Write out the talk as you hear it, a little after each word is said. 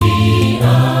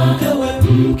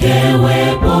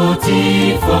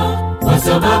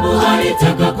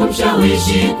alitaka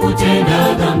kumshawishi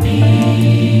kutenda dhambi,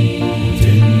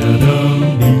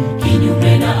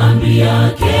 kinyume na amri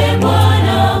yake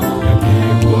Bwana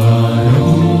Mungu.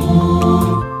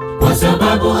 Kwa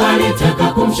sababu alitaka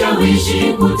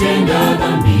kumshawishi kutenda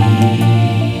dhambi,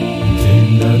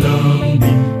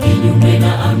 kinyume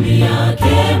na amri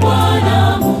yake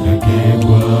Bwana Mungu.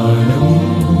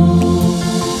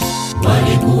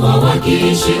 Walikuwa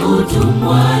wakiishi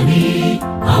utumwani,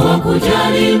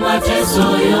 hawakujali mateso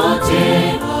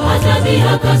yote, hata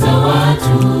dhihaka za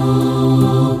watu.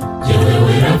 Je,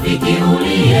 wewe rafiki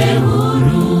uliye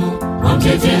huru,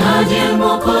 wamteteaje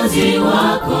Mwokozi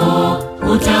wako?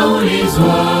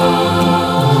 Utaulizwa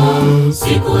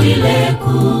siku ile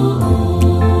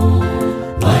kuu.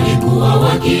 Walikuwa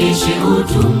wakiishi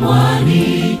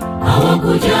utumwani,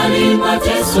 hawakujali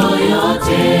mateso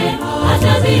yote,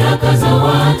 hata dhihaka za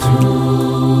watu.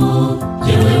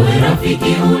 Je, wewe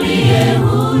rafiki uliye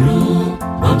huru,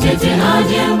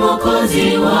 wamteteaje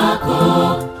Mwokozi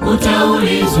wako?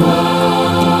 Utaulizwa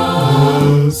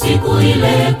siku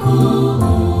ile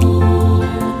kuu.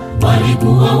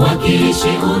 Walikuwa wakiishi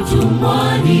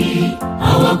utumwani,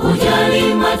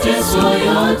 hawakujali mateso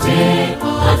yote,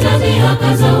 hata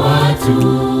dhihaka za watu.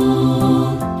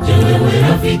 Je, wewe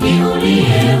rafiki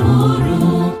uliye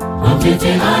huru,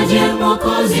 wamteteaje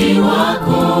Mwokozi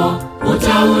wako?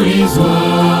 Utaulizwa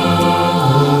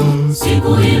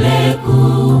siku ile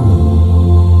kuu.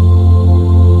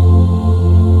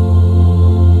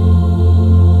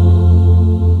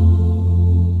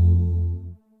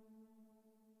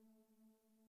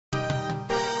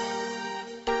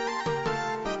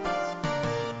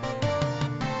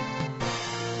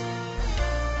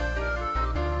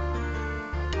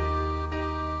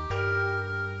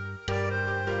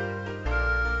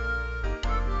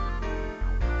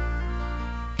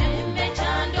 Embe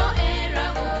chando era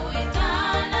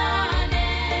uitanane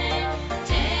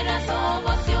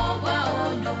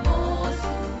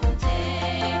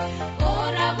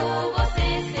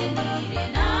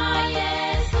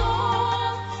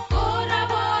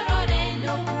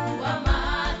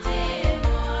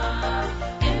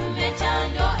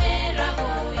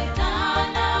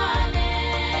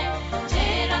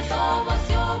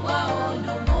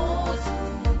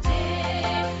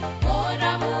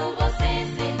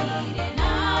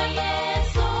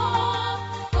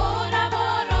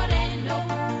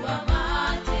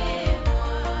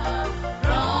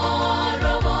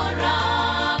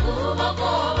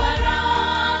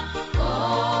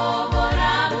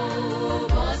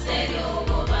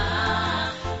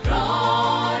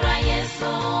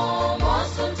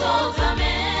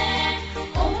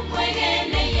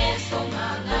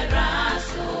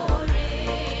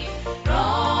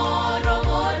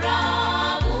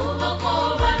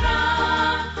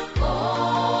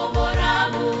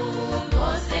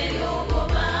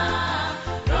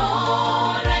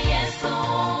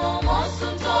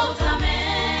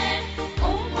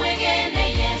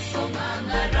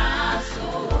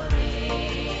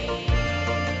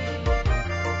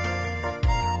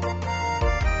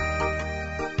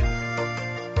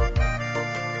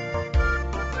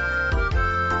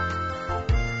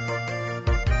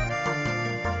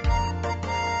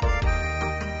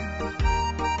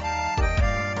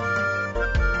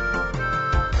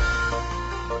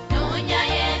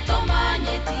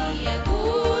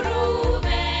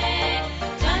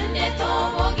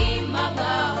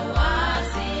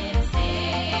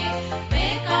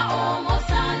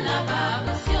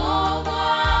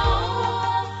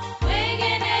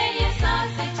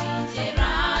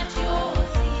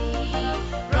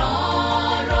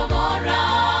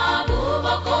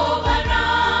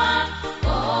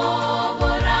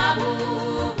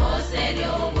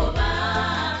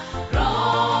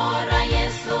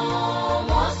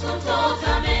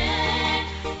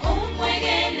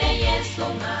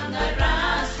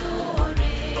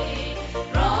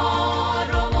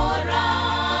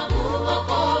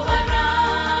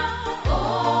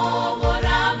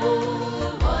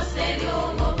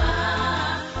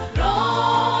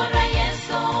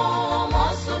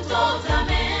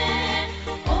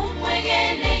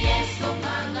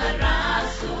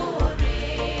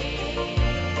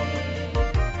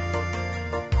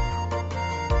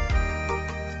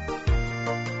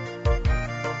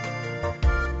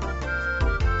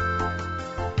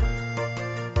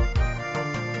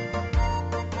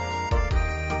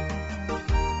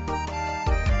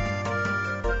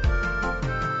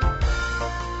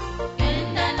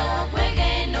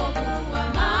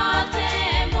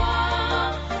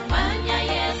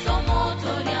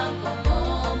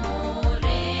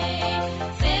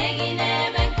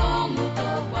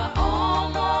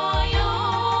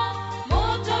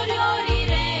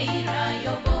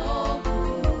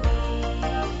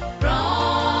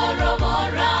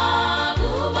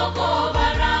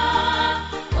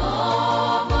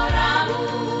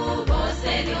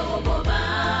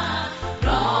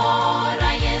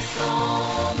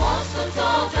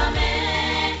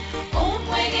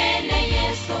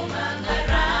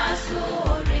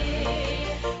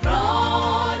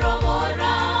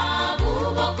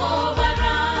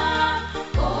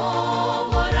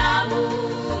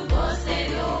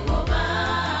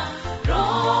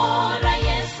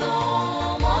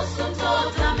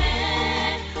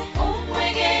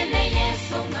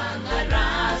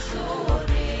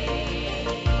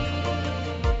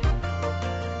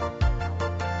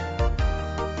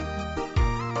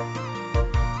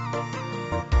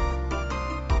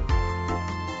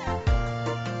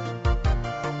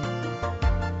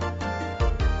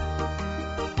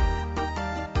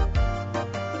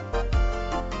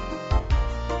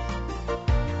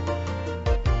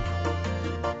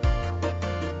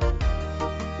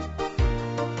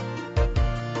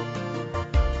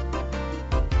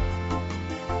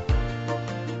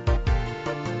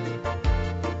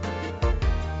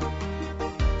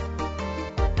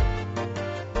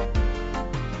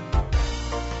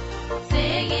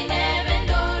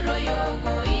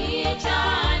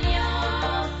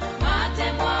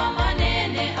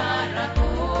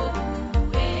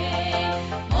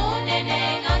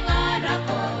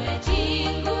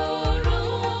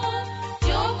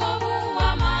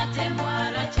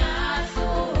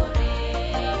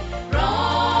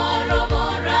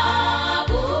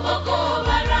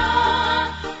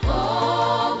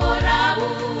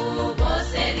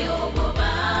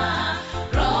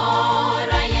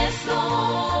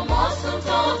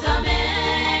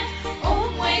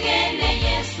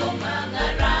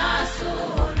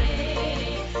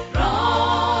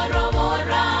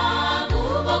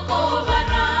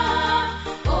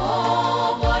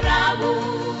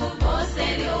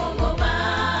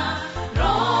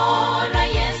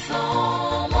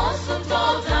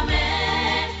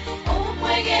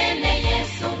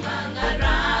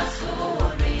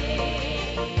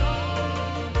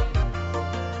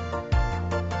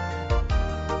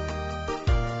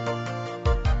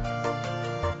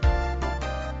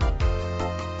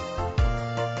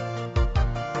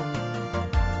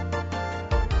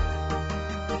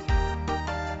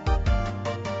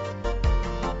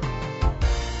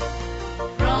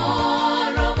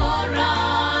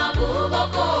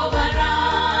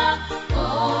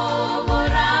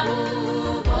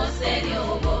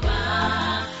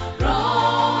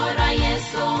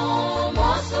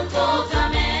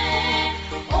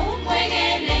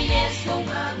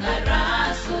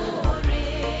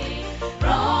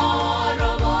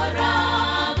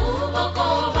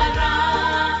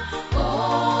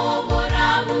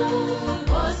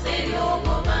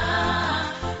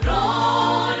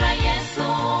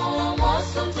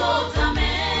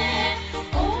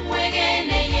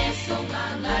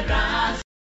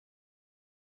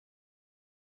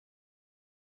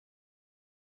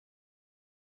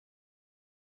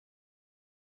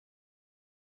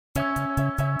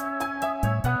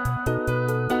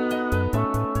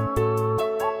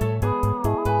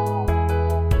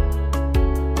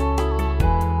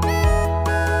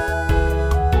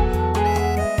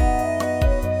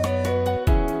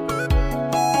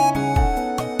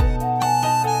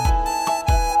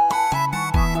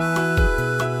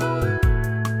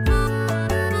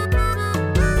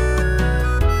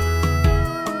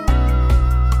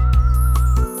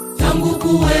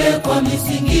kuwekwa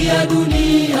misingi ya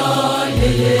dunia,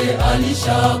 yeye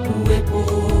alishakuwepo,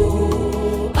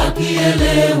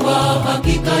 akielewa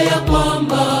hakika ya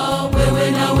kwamba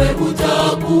wewe nawe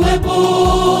utakuwepo.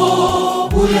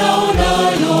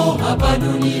 Uyaonayo hapa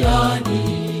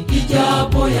duniani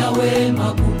ijapo yawe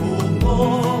magumu,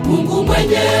 Mungu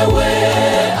mwenyewe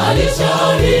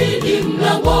alishahidi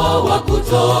mlango wa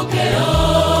kutokea.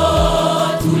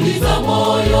 Tuliza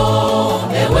moyo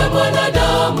ewe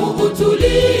mwanadamu,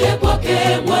 utulie kwake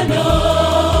Bwana.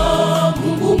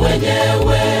 Mungu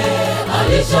mwenyewe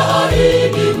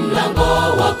alishahidi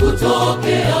mlango wa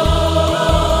kutokea.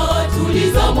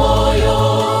 Tuliza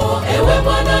moyo ewe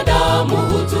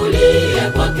mwanadamu, utulie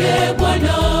kwake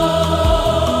Bwana.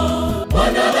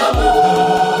 Mwanadamu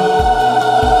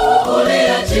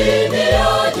ulia chini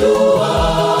ya jua,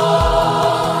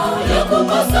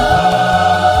 yakupasa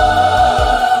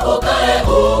ukae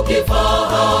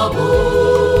ukifahamu,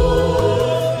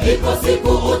 iko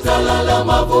siku utalala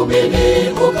mavumbini,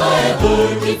 ukae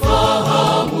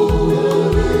ukifahamu.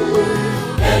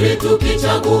 Heri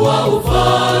tukichagua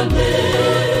ufalme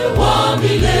wa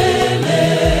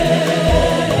milele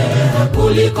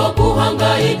kuliko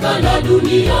kuhangaika na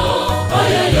dunia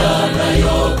haya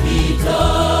yanayopita.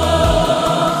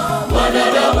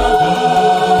 Mwanadamu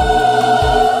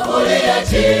ulia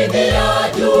chini ya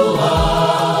jua,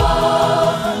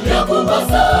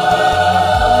 yakupasa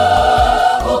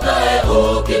ukae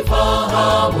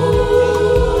ukifahamu,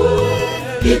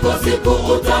 iko siku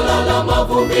utalala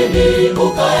mavumbini,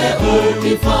 ukae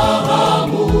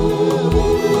ukifahamu.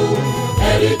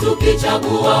 Heri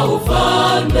tukichagua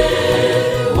ufalme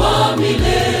wa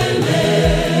milele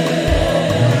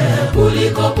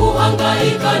kuliko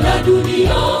kuhangaika na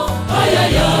dunia haya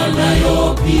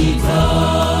yanayopita.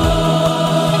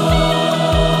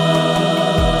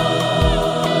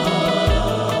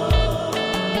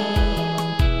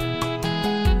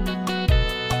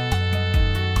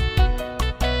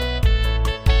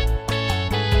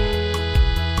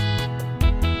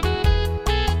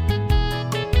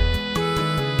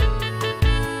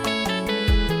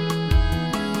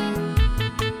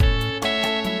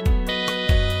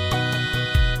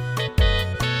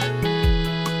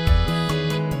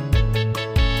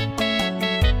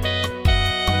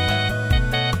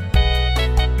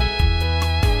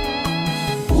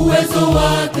 Uwezo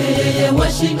wake yeye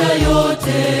washinda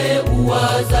yote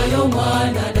uwazayo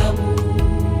mwanadamu.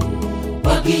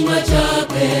 Kwa kinywa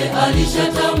chake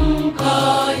alishatamka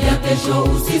ya kesho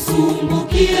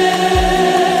usisumbukie.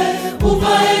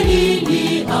 Uvae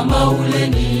nini ama ule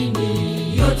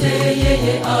nini, yote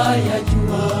yeye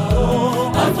ayajua.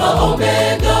 Alfa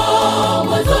Omega,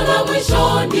 mwanzo na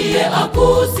mwisho, ndiye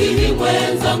akusihi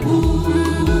mwenzangu.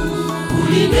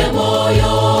 Ulinde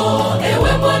moyo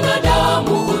ewe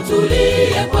mwanadamu,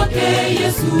 utulie kwake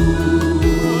Yesu.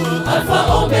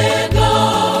 Alfa Omega,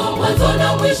 mwanzo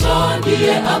na mwisho,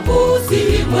 ndiye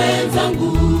akusihi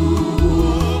mwenzangu.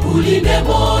 Ulinde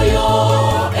moyo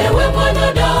ewe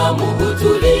mwanadamu,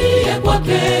 utulie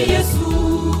kwake Yesu.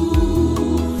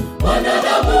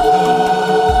 Mwanadamu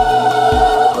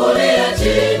ulia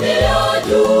chini ya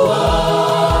jua,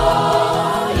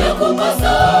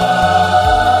 yakupasa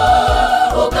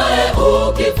ukae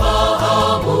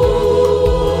ukifahamu,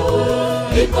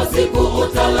 iko siku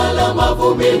utalala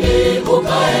mavumbini,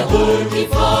 ukae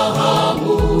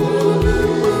ukifahamu.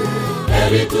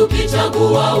 Heri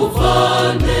tukichagua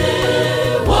ufalme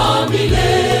wa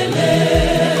milele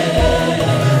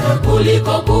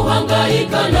kuliko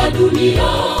kuhangaika na dunia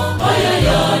haya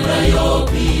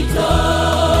yanayopita.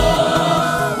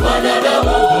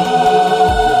 Wanadamu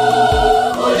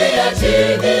ulia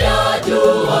chini ya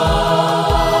jua,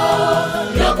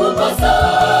 yakupasa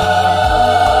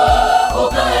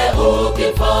ukae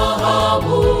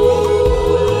ukifahamu,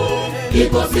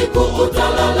 iko siku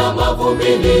utalala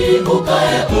mavumbini,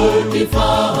 ukae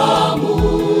ukifahamu.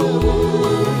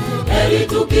 Heri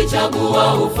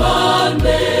tukichagua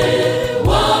ufalme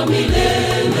wa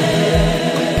milele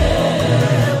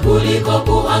kuliko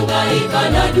kuhangaika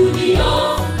na dunia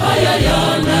haya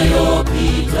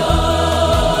yanayopita.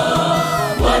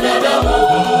 Wanadamu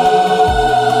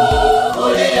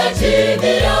ulia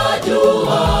chini ya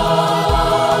jua,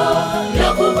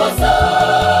 yakupasa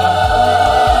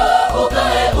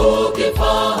ukae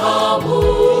ukifahamu,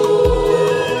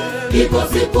 iko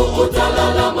siku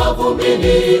utalala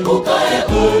mavumbini, ukae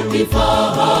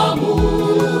ukifahamu.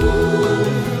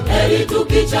 Heri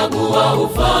tukichagua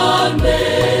ufalme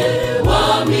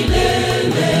wa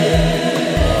milele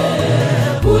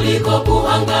kuliko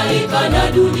kuhangaika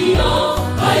na dunia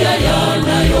haya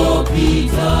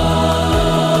yanayopita.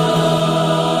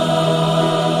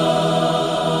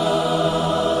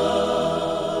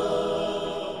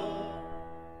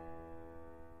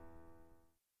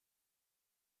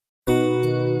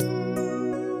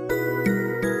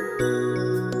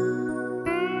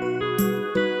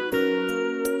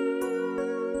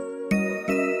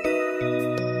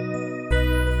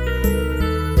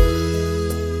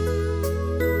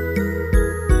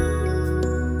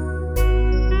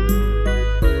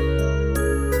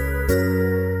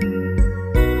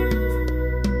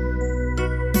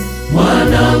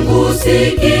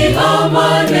 kusikia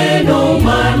maneno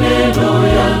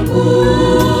yangu,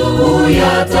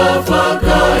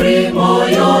 uyatafakari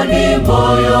moyoni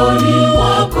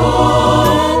mwako.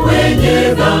 Wenye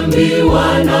dhambi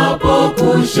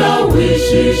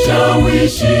wanapokushawishi,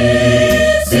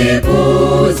 siku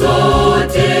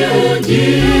zote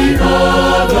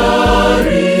jihadhari.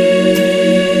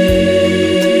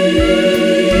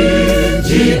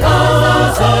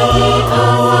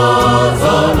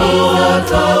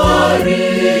 Jihadhari,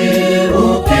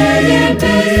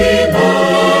 ukiitika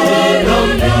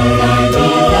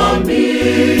dhambi,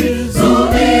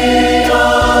 zuia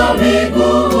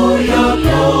miguu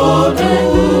yako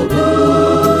ndugu,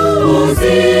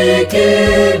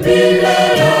 usikimbie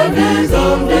dhambi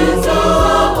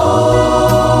zao.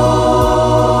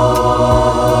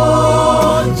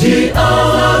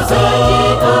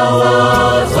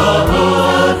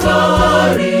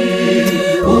 Jihadhari,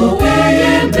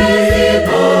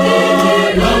 ukiitika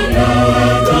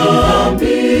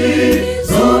dhambi,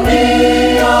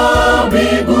 zuia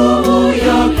miguu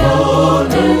yako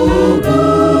ndugu,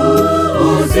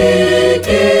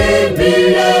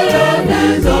 usikimbie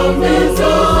dhambi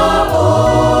zao.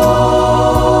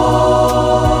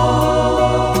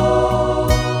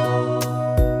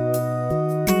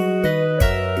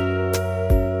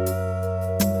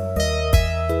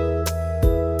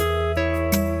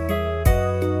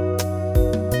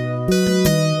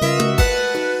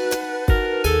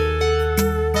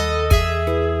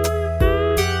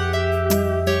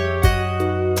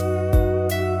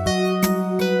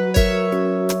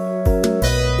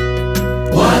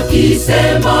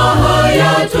 Wakisema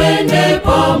haya twende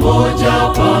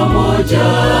pamoja,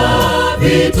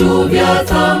 vitu vya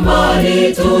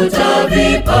thamani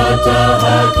tutavipata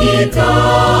hakika.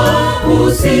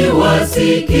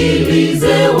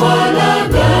 Usiwasikilize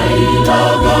walaghai,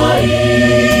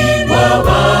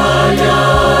 wabaya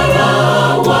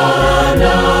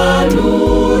hawana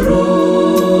nuru.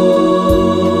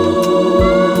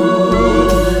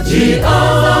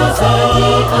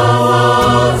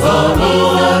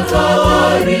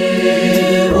 Jihadhari,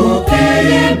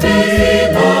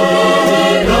 ukiitika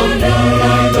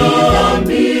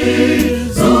dhambi,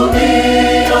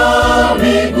 zuia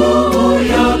miguu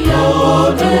yako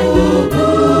ndugu,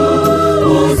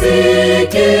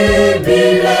 usikimbie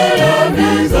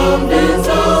dhambi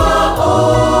zao.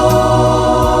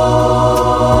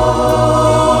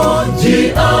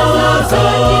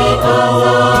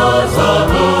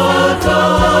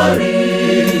 Jihadhari,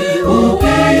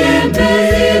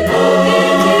 ukiitika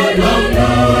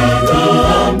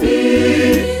dhambi,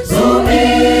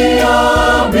 zuia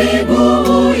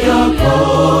miguu yako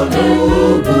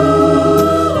ndugu,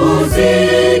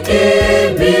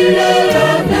 usikimbie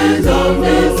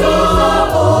dhambi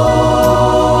zao.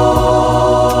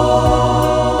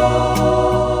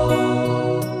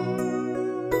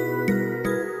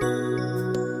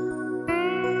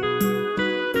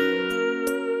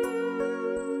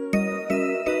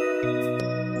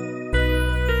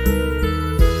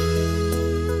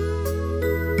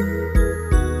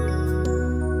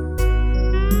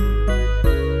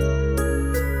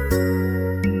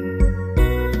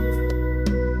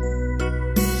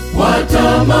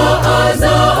 Tamaa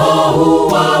zao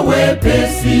huwa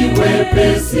wepesi,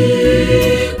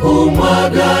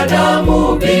 kumwaga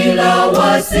damu bila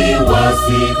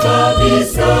wasiwasi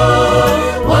kabisa,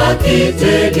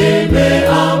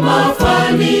 wakitegemea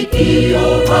mafanikio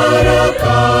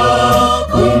haraka,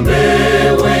 kumbe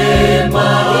wema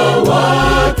wa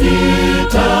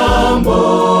kitambo.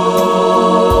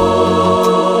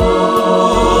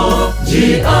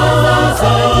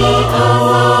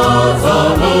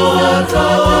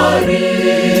 Jihadhari,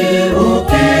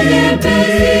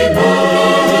 ukiitika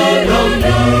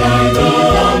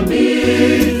dhambi,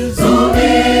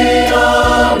 zuia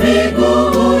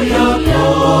miguu yako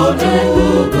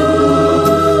ndugu,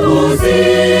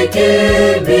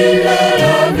 usikimbie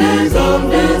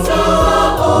dhambi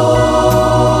zao.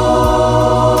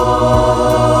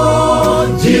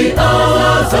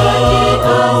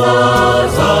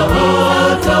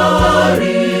 Jihadhari,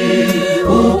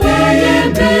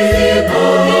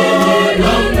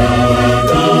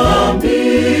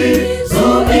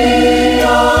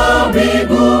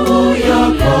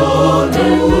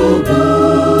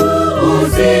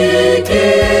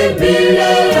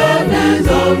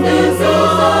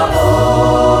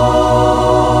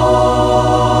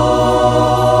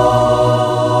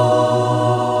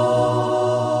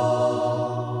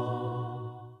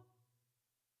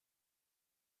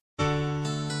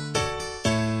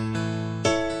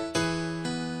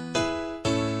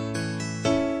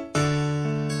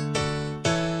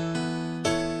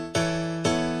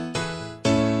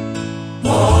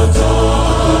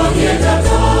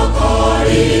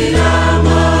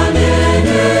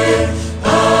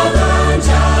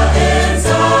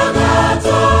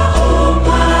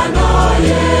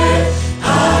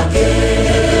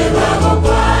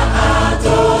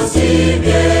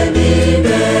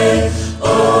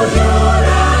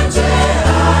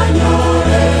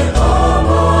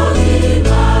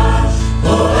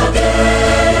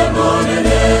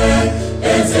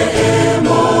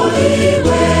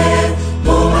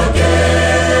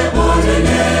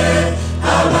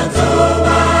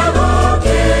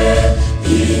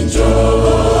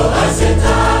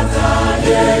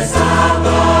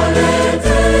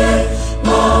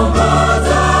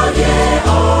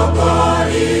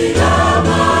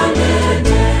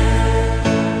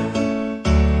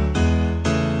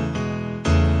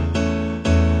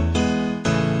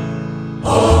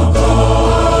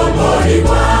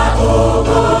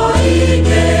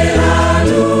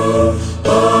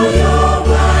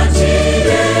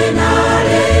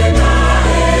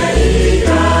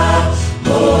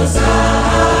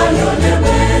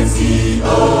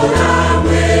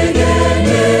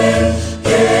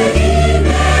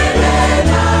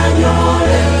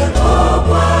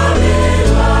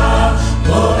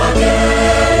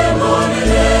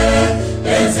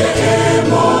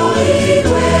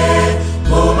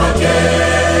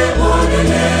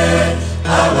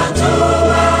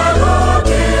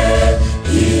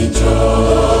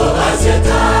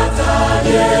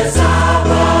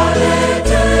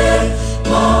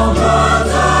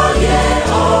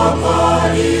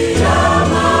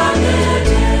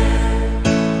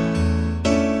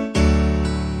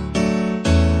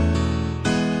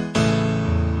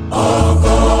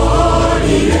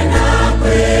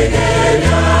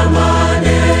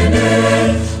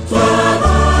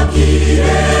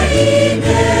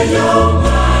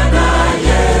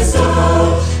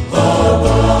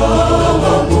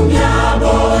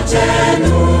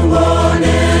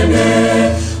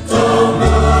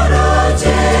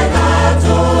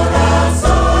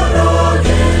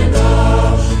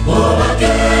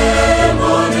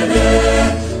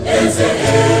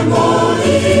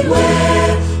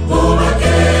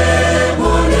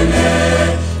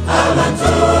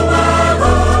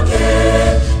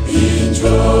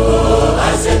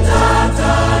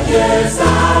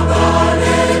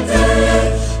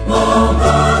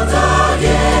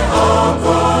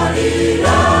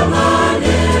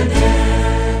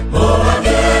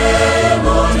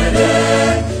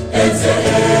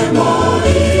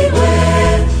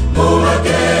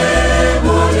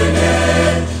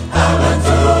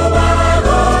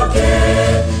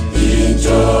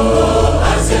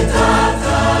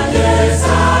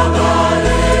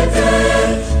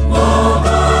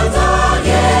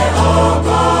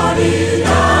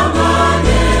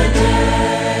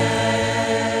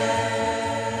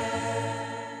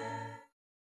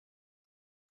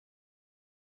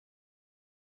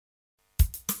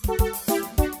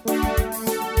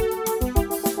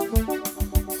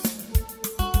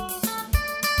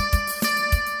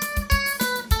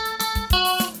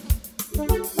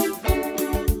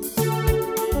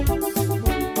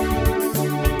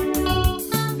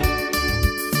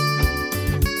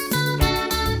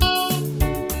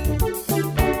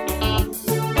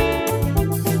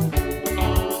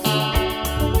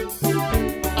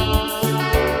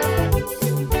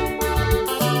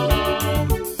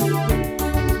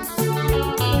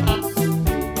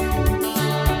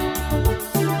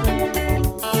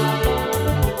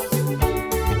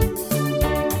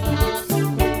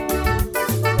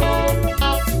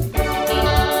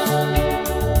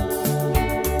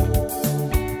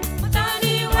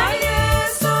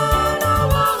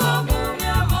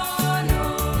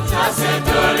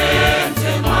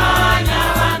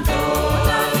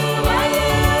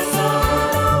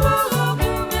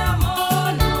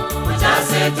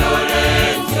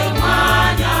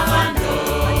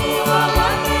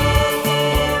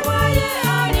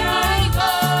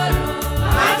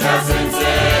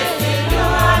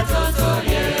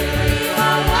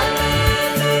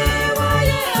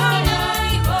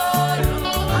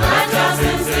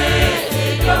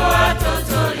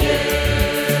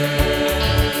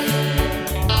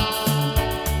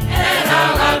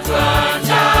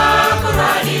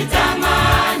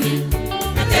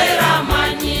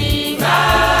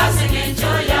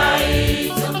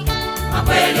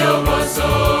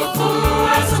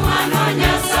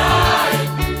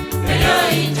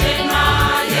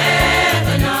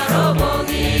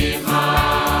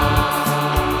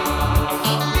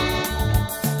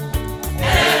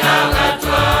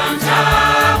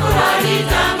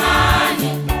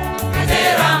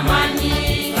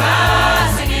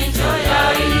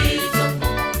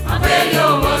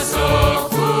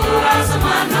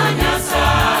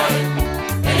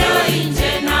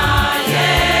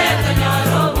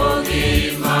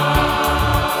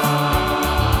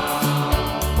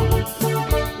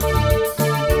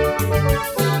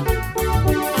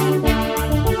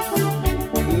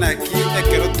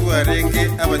 barenge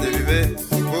abanyabibe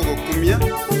bogo kumya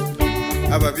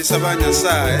ababisa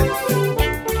banyasaye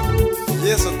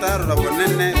Yesu tarura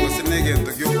bonene gosinegento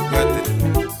gy'okugwatira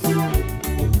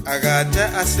agaja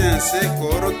asense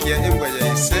korokia embwa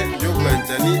yaise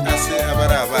yogwanjani ase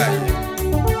abarabaye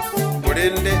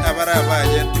burende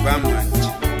abarabaye tibamwanje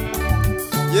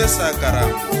Yesu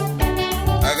akaramu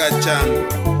agachangu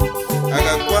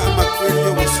agakwa amakweli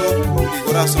y'obusoku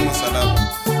igoraso musalaba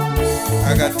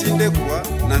agatinde kuwa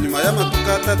na nyuma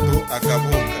y'amatuka 3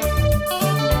 akabuka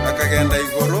akagenda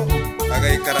igoro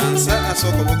agayikaransa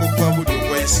asoko boko kwa budi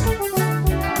kwaise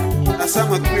asa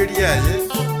makweli yaye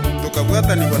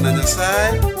tukabwatanibwa na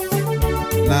Nyasaye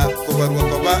na kubarwa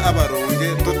kwa abaronge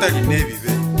totali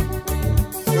nebibe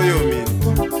oyo mintu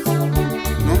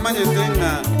nomanye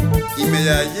tenga ime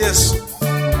ya Yesu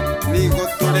ni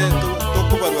gotore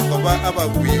tokubarwa kwa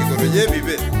abagwigoro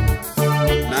yebibe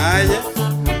naye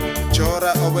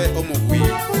chora obe omugwi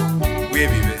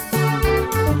webibe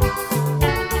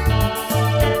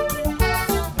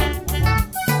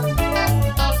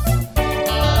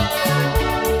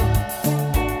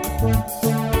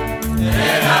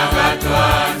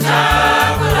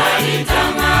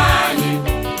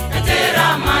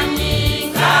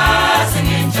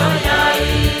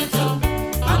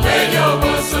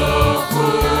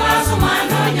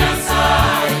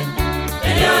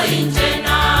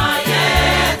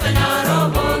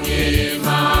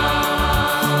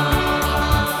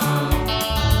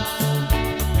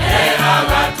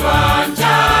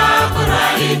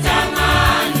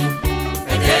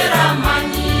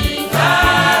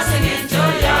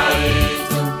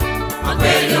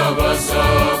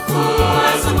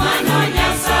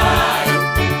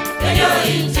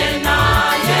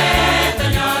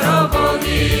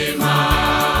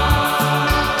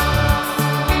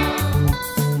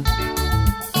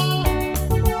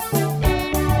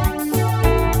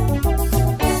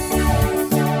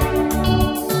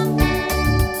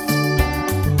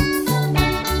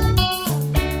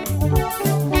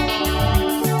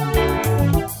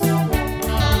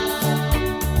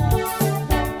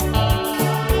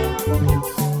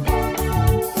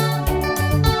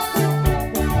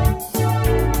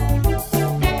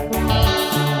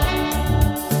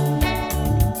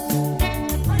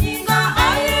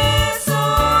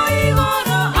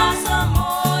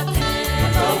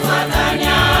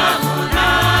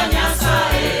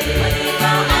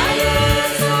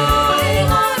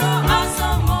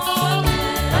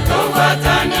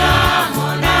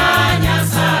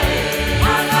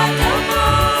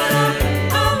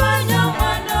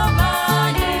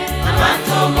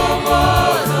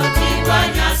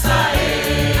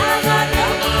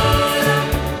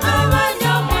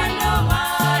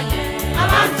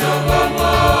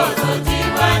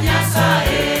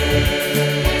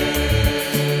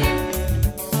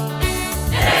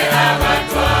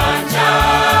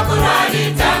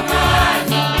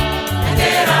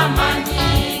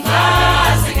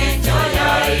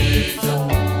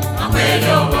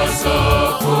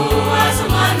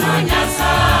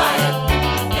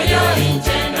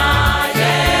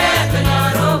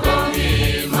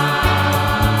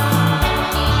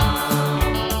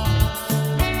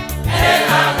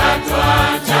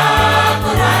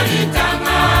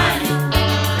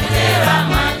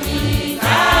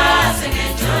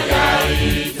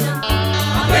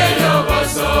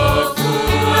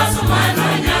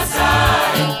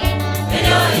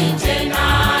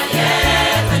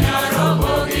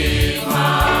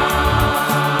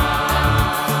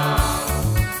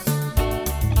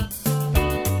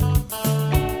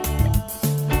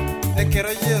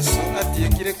ekero Yesu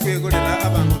atiekire kwegorera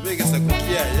abantu begesa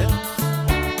kukiaye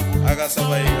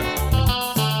agasaba iga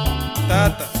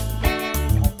tata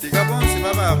tiga bonsi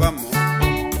bababamo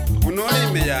unore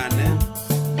ime yane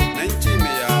na nchime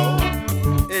yao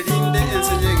erinde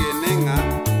ense yegenenga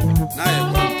naye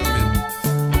kwantomera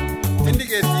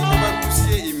tindigeti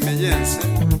obakusie ime yense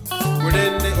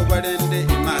kurende obarende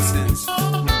imasense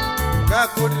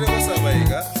gakurire gusaba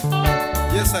iga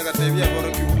Yesu agatebya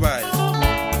boroki bubaye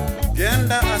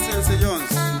genda asense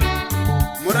yonse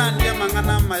murandia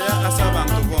mangana maya asa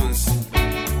abantu bonse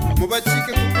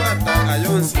mubachike kukwata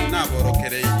ayonse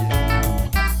naborokereye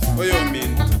oyo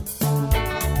mintu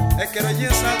ekero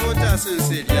Yesu agocha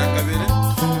asense ya kabere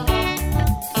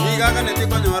nigaga nete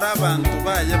konyora abantu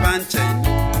baye banchaine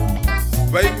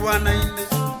baigwana ine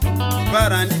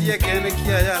barandirie kene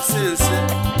kia ya asense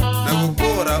na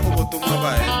gukora obutumwa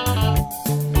baye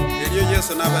elio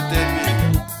Yesu nabatebiga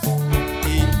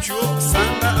incho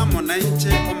sanga amona inche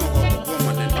omogoko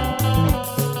bwomonene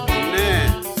ne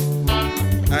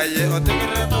aye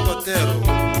otegerera togotero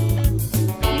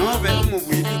nobe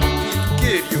omubwiri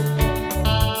kerio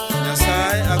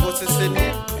Nyasaye agoseseni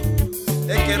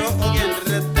ekero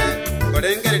ogenderete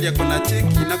gorengereria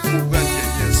konacheki na kumugwantia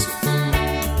Yesu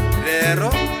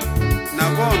rero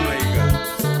nabono iga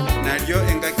naryo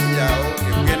engaki yao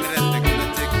ebugenerete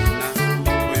konacheki na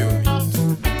oyo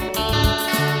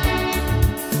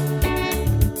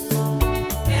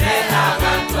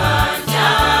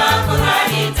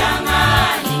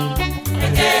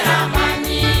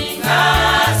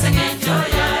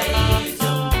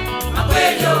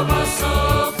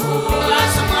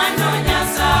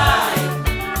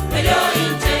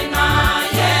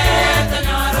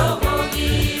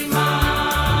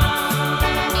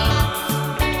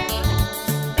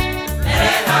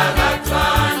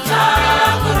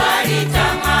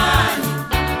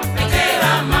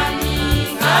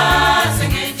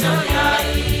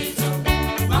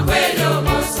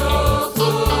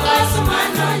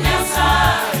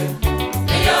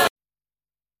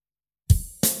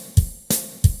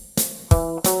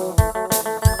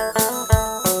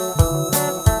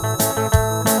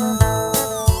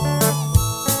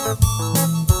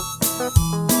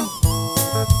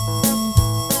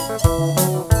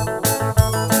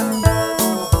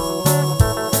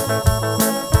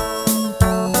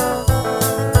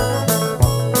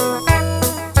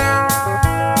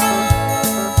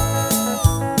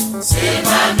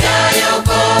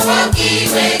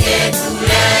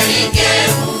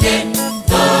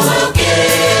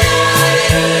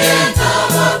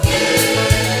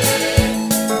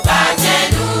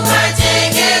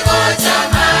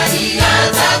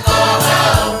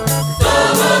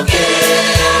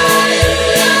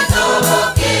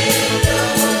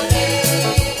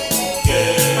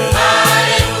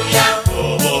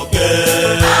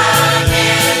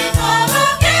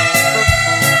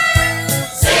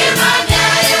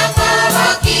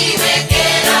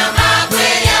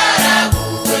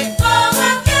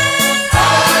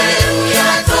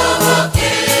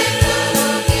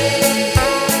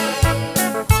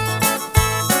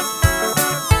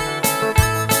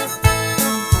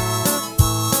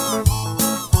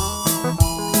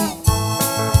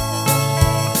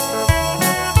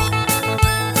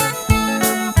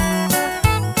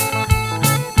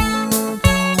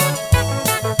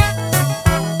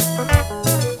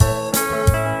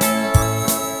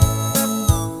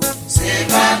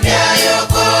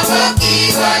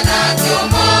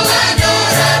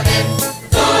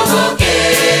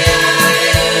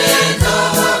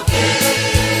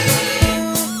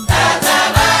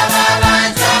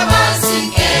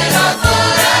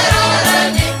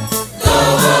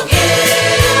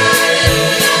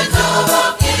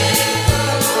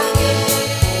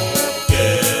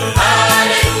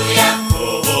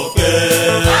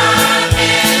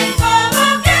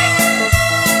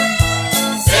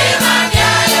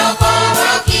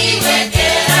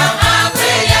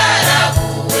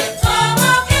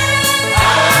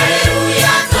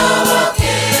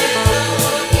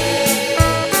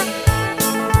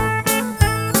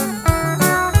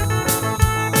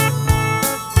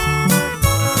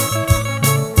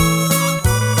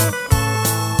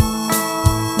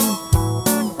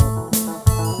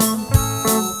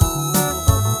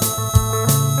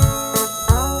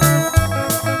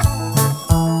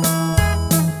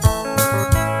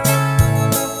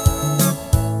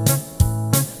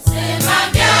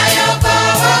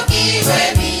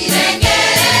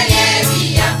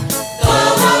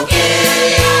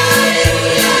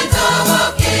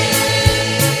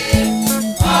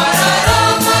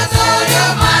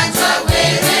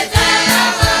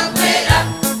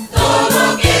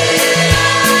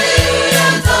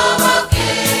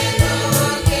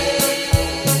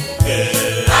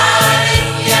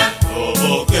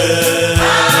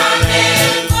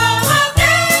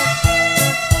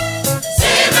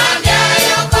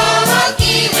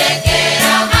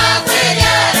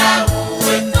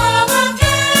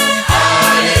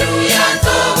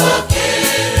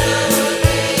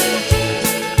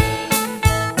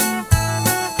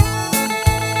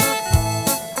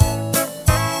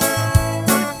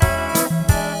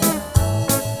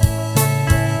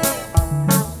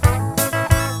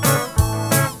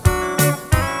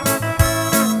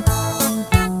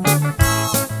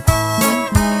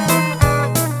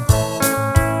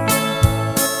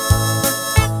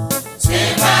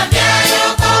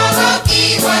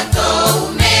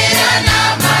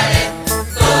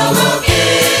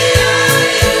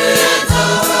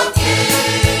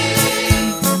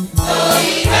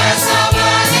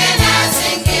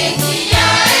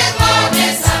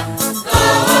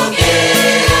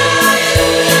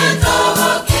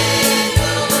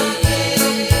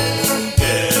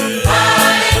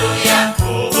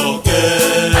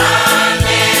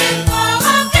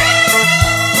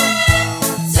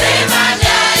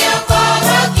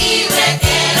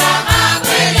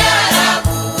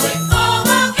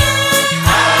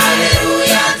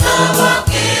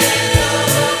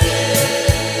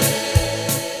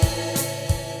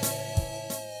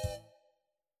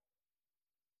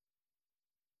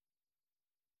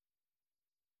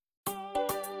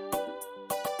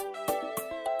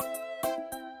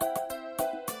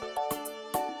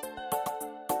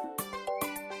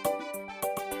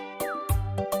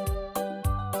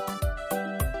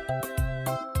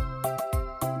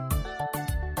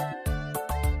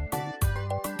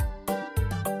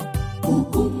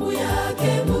hukumu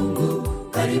yake Mungu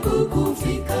karibu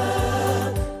kufika.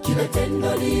 Kila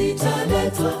tendo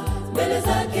litaletwa mbele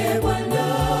zake Bwana.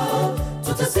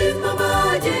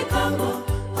 Tutasimamaje kama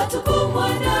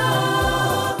hatukumwona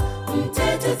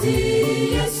mtetezi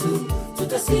Yesu?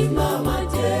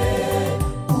 Tutasimamaje?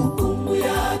 Hukumu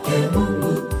yake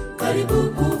Mungu karibu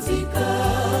kufika.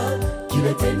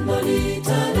 Kila tendo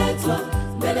litaletwa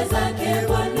mbele zake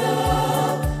Bwana.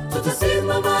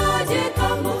 Tutasimamaje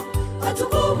kama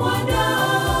hatukumwona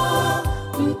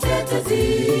mtetezi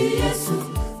Yesu?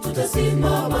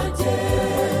 Tutasimamaje?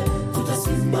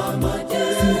 Tutasimamaje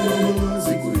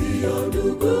siku hiyo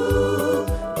ndugu?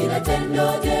 Kila tendo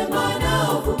jema na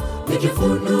ovu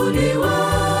likifunuliwa.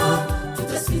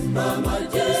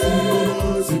 Tutasimamaje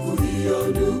siku hiyo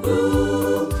ndugu?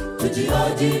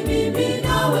 Tujihoji mimi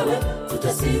na wewe,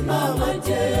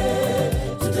 tutasimamaje?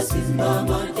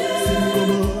 Tutasimamaje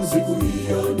siku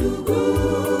hiyo ndugu?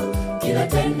 Kila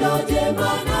tendo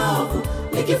jema na ovu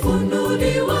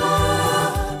likifunuliwa.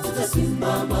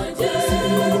 Tutasimamaje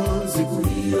siku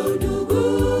hiyo ndugu?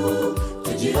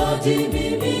 Tujihoji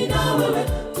mimi na wewe,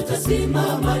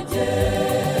 tutasimamaje?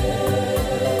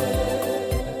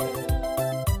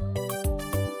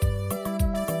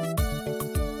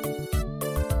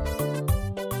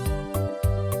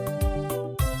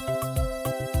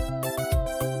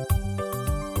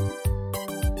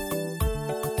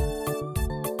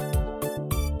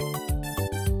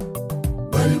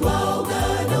 Bali waoga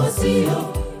na wasio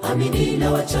amini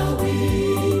na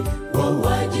wachawi,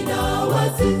 wauaji na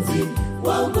wazinzi,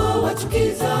 waongo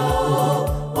wachukizao,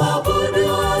 waabudu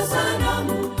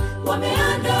sanamu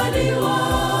wameandaliwa.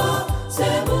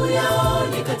 Sehemu yao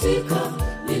ni katika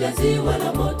lile ziwa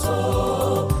la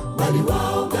moto. Bali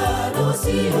waoga na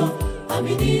wasio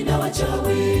amini na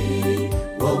wachawi,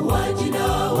 wauaji na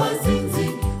wazinzi,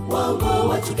 waongo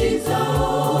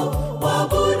wachukizao,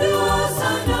 waabudu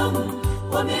sanamu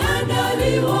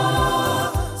wameandaliwa.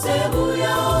 Sehemu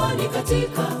yao ni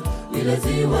katika lile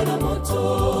ziwa la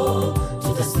moto.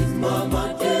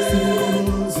 Tutasimamaje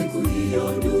siku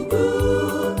hiyo ndugu?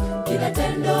 Kila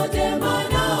tendo jema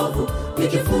na ovu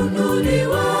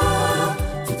likifunuliwa.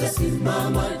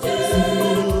 Tutasimamaje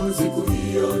siku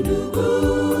hiyo ndugu?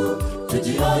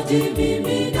 Tujihoji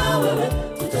mimi na wewe,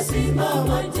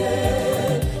 tutasimamaje?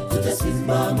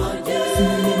 Tutasimamaje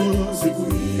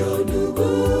siku hiyo ndugu?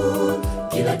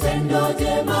 Kila tendo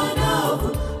jema na ovu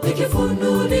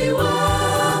likifunuliwa.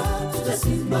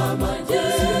 Tutasimamaje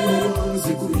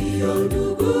siku hiyo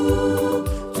ndugu?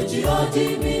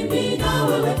 Tujihoji mimi na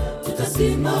wewe,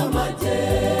 tutasimamaje?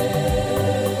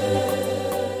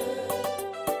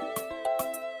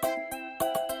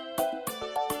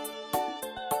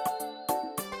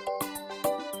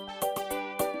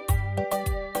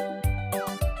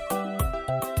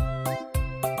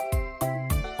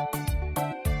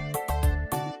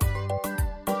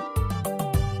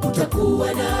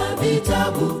 Kutakuwa na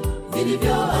vitabu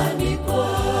vilivyoandikwa,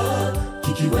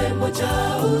 kikiwemo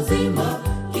cha uzima,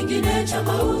 kingine cha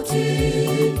mauti.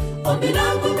 Ombi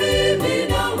langu mimi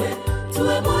nawe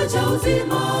tuwe moja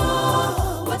uzima,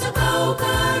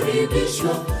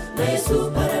 watakaokaribishwa na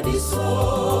Yesu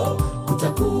paradiso.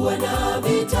 Kutakuwa na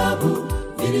vitabu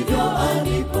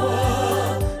vilivyoandikwa,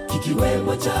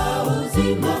 kikiwemo cha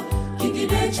uzima,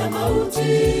 kingine cha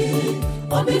mauti.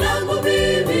 Ombi langu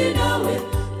mimi nawe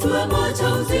tuwe moja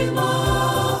uzima,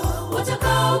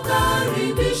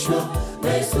 watakaokaribishwa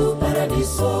na Yesu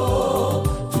paradiso.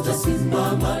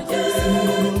 Tutasimamaje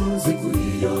siku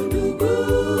hiyo ndugu?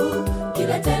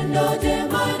 Kila tendo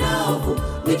jema na ovu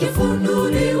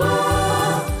likifunuliwa.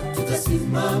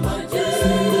 Tutasimamaje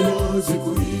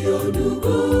siku hiyo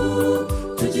ndugu?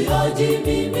 Tujihoji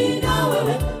mimi na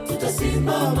wewe,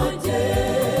 tutasimamaje?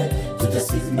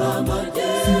 Tutasimamaje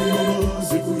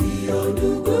siku hiyo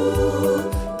ndugu?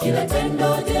 Kila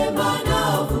tendo jema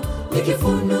na ovu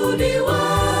likifunuliwa.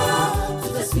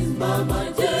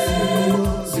 Tutasimamaje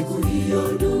siku hiyo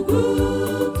ndugu?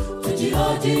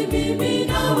 Tujihoji mimi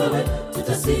na wewe,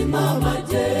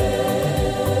 tutasimamaje?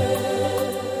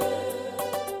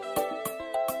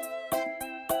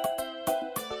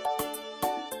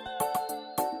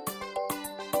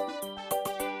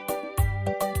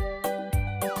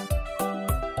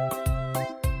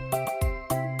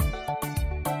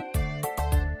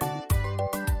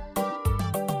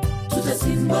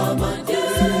 Tutasimamaje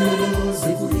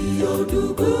siku hiyo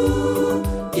ndugu?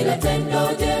 Kila tendo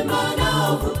jema na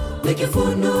ovu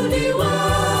likifunuliwa.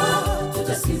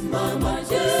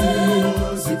 Tutasimamaje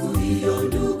siku hiyo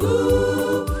ndugu?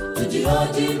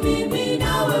 Tujihoji mimi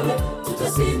na wewe,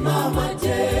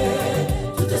 tutasimamaje?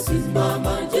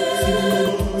 Tutasimamaje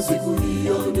siku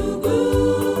hiyo ndugu?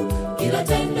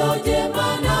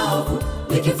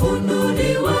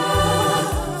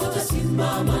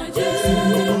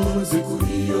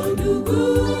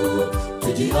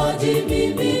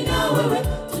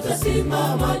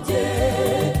 tutasimamaje?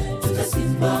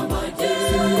 Tutasimamaje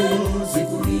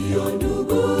siku hiyo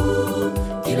ndugu?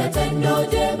 Kila tendo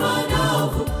jema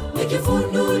naovu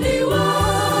likifunuliwa,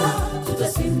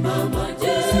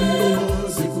 tutasimamaje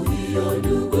siku hiyo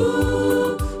ndugu?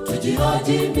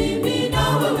 Tujihoji mimi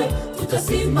na wewe,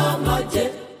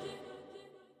 tutasimamaje?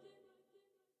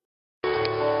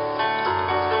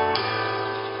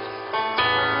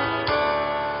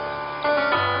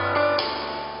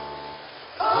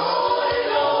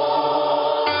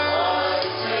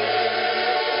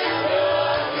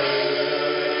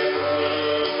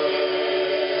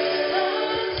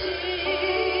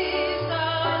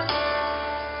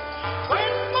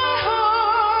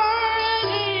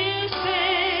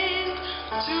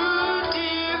 Too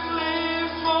deeply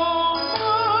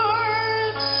for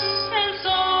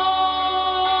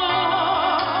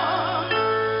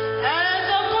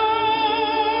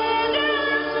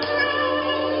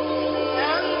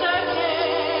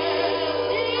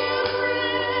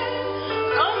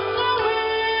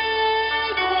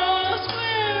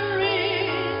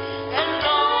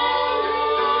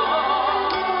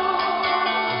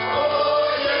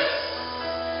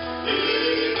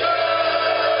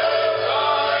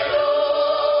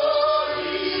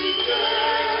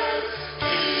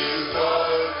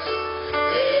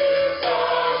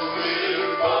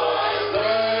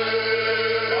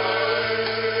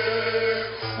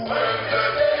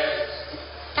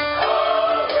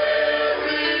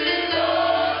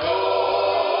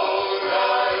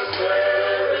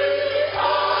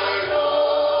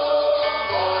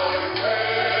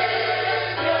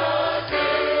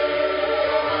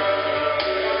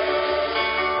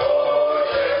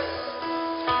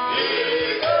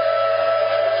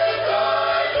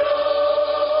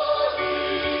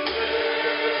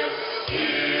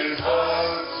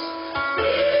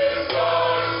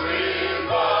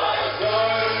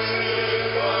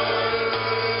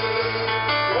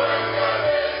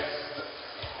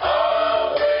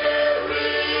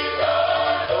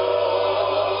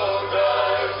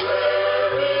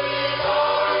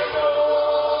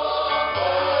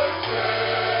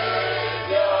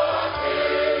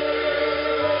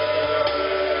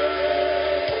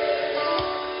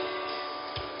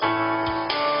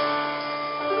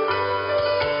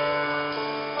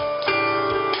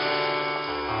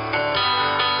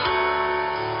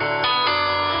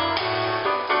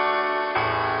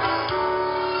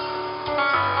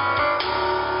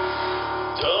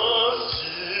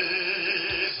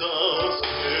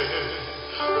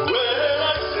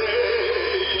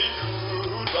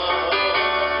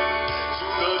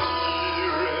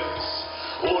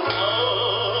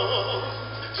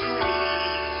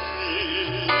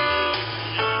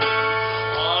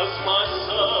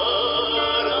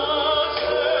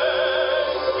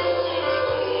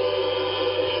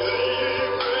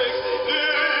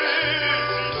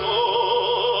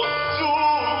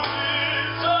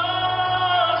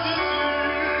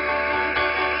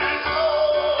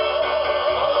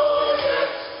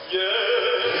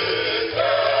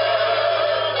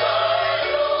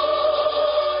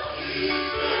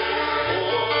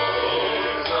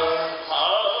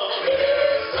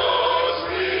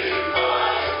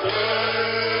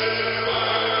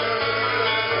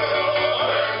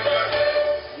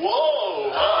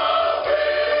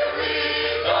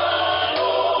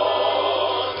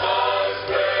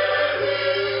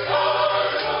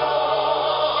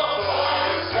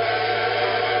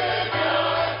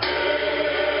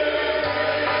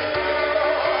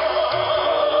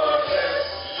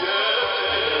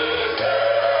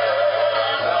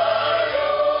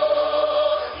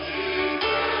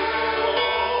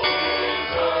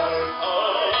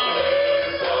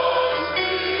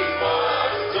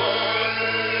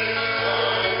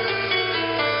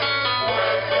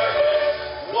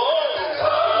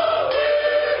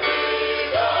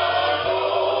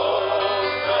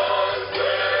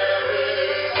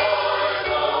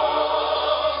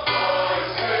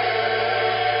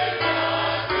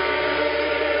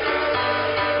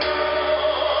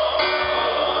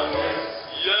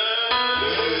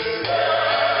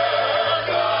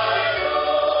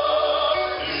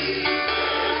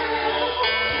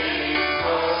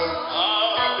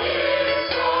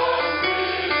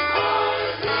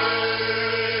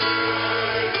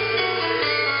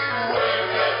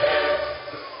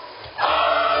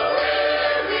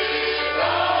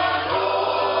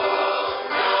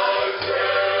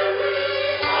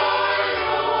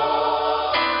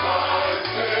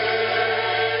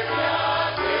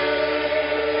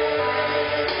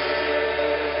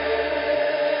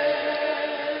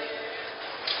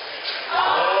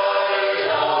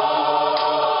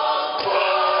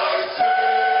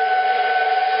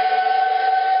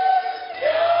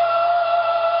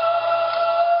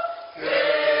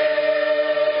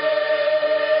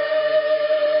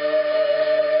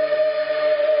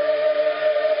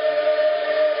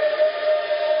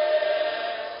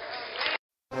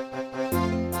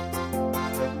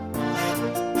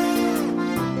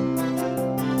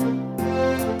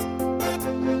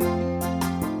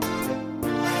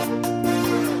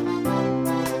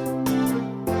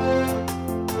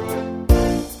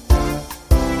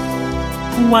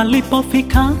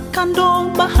Walipofika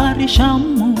kando bahari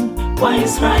Shamu,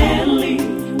 Waisraeli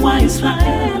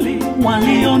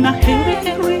waliona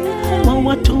heri wa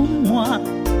watumwa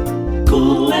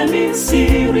kule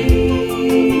Misri.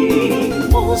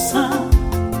 Musa,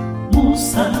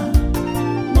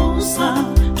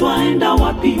 twaenda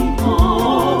wapi?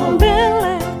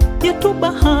 Mbele yetu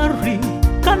bahari,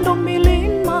 kando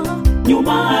milima,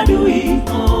 nyuma adui.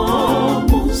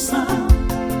 Musa,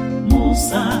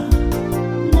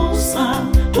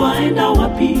 twaenda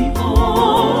wapi?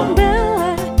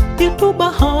 Mbele yetu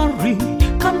bahari,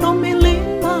 kando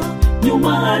milima,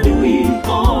 nyuma adui.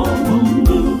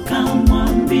 Mungu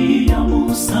kamwambia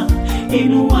Musa,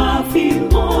 inua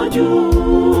fimbo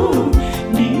juu.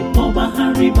 Ndipo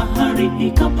bahari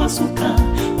ikapasuka,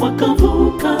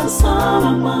 wakavuka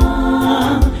salama.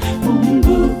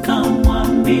 Mungu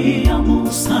kamwambia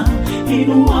Musa,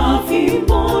 inua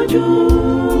fimbo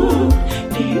juu.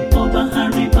 Ndipo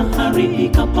bahari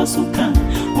ikapasuka,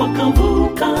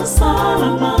 wakavuka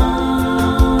salama.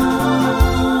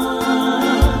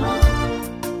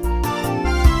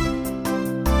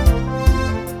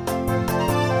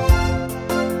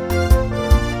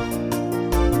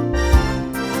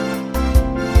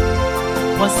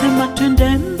 Wasema twende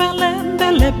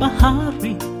mbele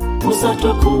bahari, Musa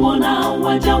twakuona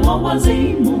waja wa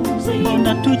wazimu.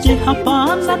 Mbona tuje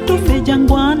hapa na tufe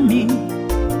jangwani?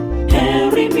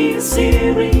 Heri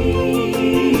Misri.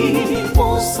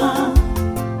 Musa,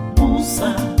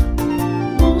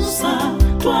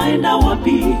 twaenda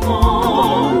wapi?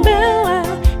 Mbele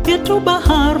yetu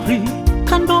bahari,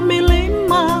 kando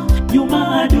milima,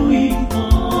 nyuma adui.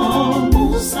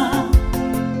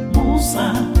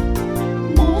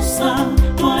 Musa,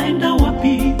 twaenda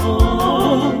wapi?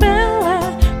 Mbele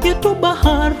yetu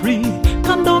bahari,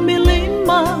 kando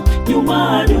milima,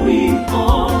 nyuma adui.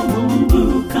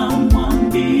 Mungu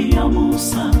kamwambia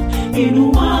Musa,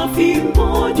 inua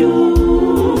fimbo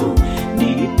juu.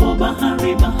 Ndipo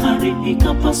bahari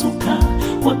ikapasuka,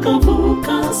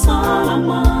 wakavuka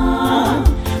salama.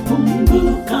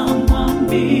 Mungu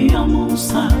kamwambia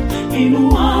Musa,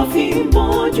 inua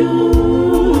fimbo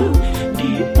juu.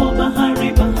 Ndipo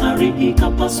bahari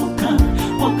ikapasuka,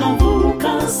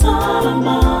 wakavuka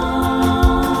salama.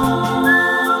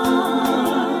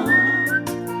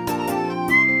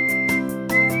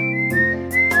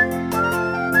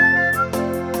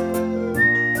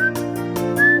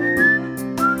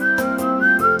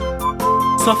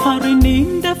 Safari ni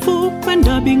ndefu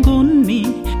kwenda mbinguni,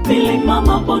 milima,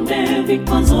 mabonde,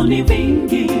 vikwazo ni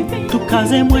vingi.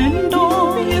 Tukaze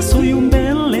mwendo, Yesu yu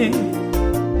mbele,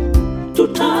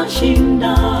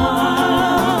 tutashinda.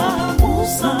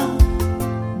 Musa,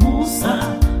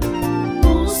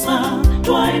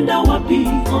 twaenda wapi?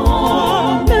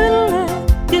 Mbele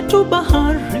yetu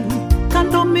bahari,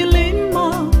 kando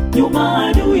milima, nyuma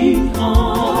adui.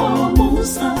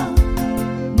 Musa,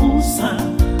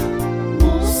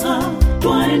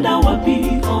 twaenda wapi?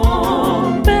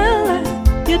 Mbele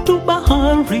yetu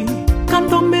bahari,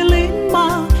 kando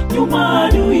milima, nyuma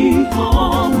adui.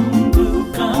 Mungu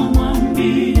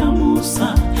kamwambia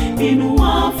Musa,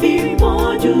 inua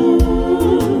fimbo juu.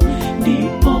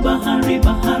 Ndipo bahari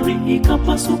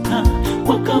ikapasuka,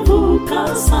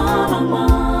 wakavuka salama.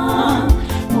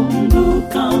 Mungu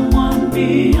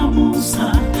kamwambia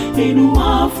Musa,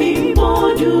 inua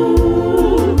fimbo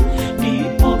juu.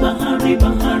 Ndipo bahari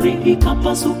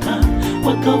ikapasuka,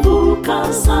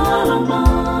 wakavuka salama.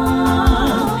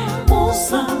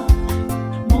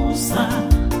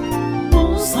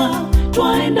 Musa,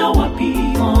 twaenda wapi?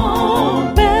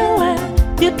 Mbele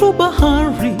yetu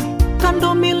bahari,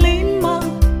 kando milima,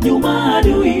 nyuma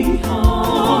adui.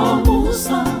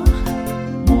 Musa,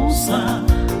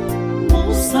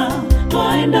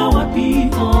 twaenda wapi?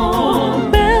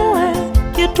 Mbele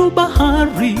yetu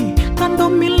bahari, kando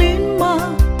milima,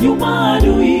 nyuma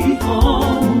adui.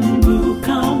 Mungu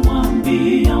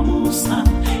kamwambia Musa,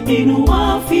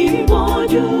 inua fimbo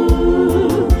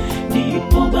juu.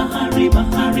 Ndipo bahari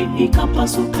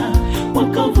ikapasuka,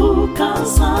 wakavuka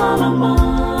salama.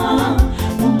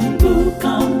 Mungu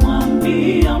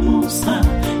kamwambia Musa,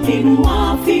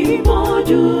 inua fimbo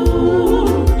juu.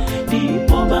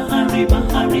 Ndipo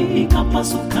bahari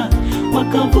ikapasuka,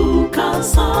 wakavuka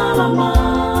salama.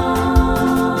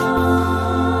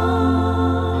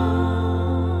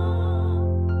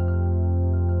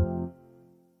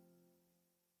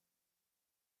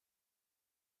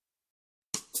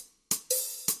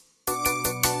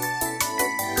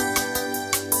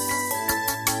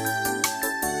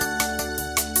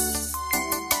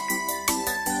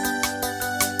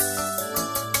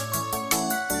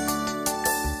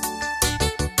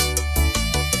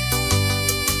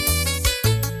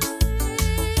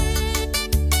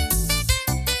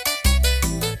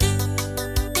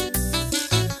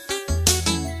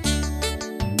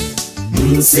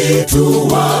 Msitu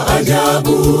wa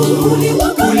ajabu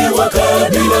uliwaka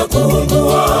bila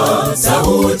kuungua,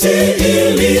 sauti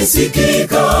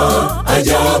ilisikika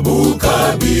ajabu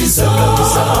kabisa.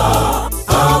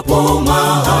 Hapo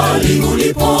mahali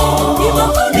ulipo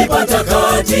ni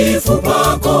patakatifu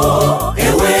pako,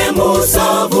 ewe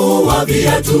musavu wa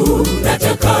viatu,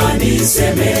 nataka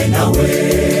niseme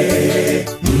nawe.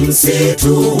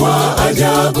 Msitu wa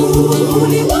ajabu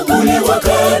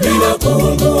uliwaka bila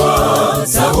kuungua,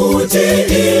 sauti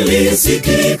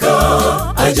ilisikika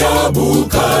ajabu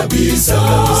kabisa.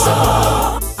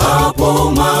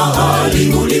 Hapo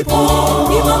mahali ulipo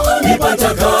ni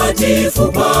patakatifu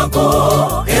pako,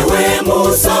 ewe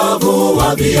musavu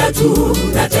wa viatu,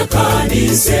 nataka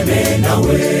niseme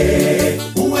nawe.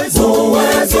 Uwezo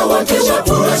wake watosha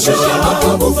kufahisha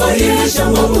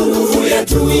mapungufu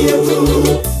yetu.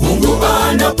 Mungu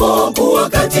anapokuwa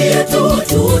kati yetu,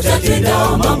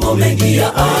 tutatenda mambo mengi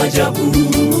ya ajabu.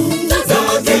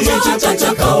 Tazama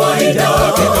cha kawaida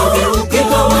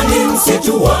kikawa ni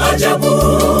msitu wa ajabu.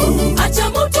 Acha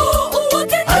moto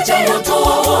uwake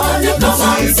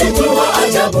kama msitu wa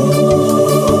ajabu.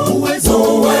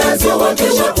 Uwezo wake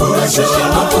watosha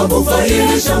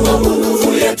kufahisha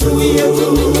mapungufu yetu.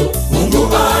 Mungu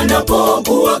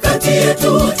anapokuwa kati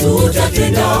yetu,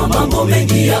 tutatenda mambo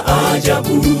mengi ya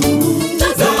ajabu.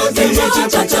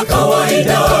 Tazama cha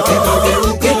kawaida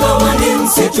kikawa ni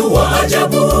msitu wa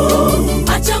ajabu.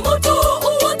 Acha moto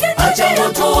uwake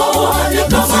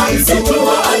kama msitu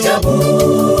wa ajabu.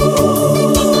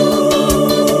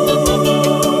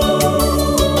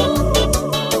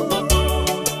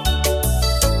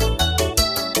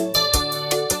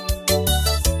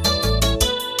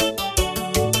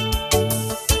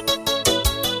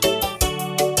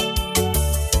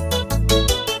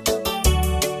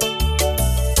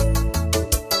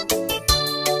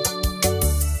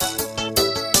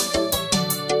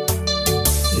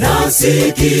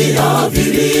 Nasikia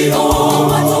vilio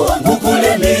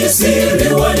kule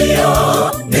Misri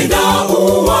walia, nenda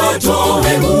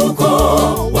uwatoe huko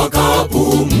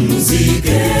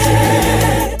wakapumzike.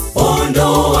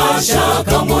 Ondoa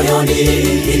shaka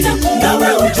moyoni, nawe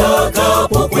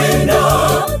utakapokwenda,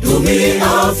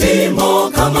 tumia fimbo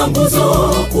kama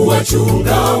nguzo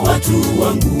kuwachunga watu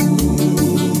wangu.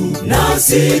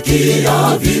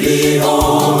 Nasikia vilio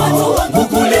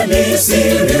kule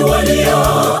Misri walia,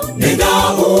 nenda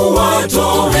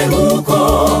uwatoe huko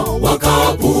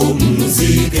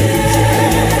wakapumzike.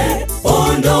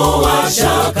 Ondoa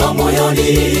shaka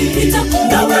moyoni,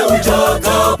 nawe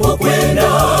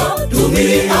utakapokwenda,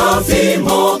 tumia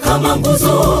fimbo kama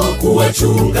nguzo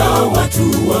kuwachunga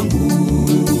watu wangu.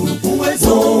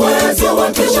 Uwezo wake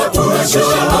watosha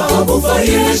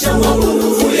kufahisha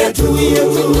mapungufu yetu.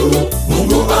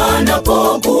 Mungu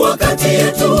anapokuwa kati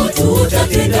yetu,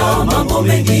 tutatenda mambo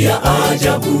mengi ya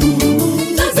ajabu.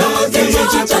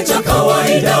 Tazama cha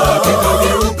kawaida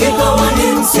kikawa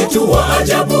ni msitu wa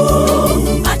ajabu.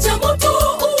 Acha moto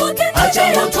uwake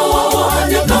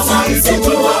kama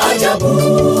msitu wa ajabu.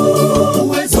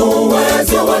 Uwezo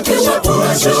wake watosha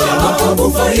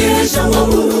kufahisha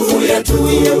mapungufu yetu.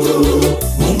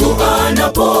 Mungu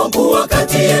anapokuwa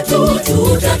kati yetu,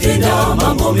 tutatenda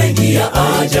mambo mengi ya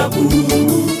ajabu.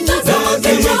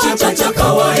 Tazama cha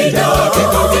kawaida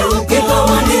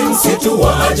kikawa ni msitu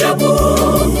wa ajabu.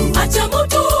 Acha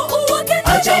moto uwake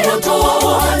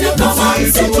kama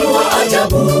msitu wa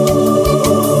ajabu.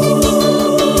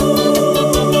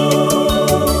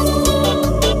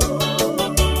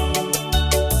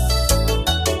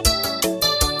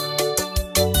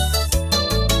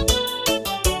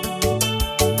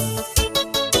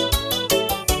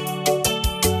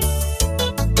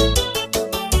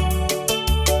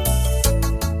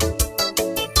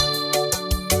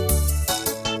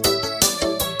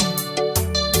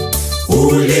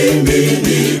 Ulimi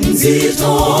ni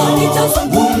mzito,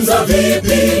 nitazungumza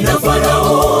vipi na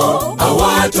Farao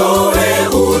awatoe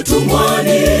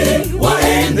utumwani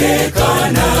waende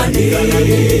Kanaani?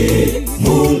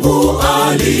 Mungu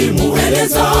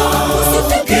alimueleza,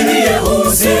 usifikirie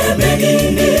useme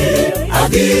nini,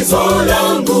 agizo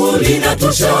langu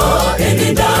linatosha,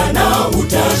 enenda na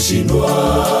utashindwa.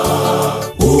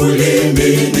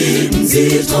 Ulimi ni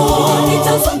mzito,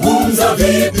 nitazungumza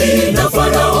vipi na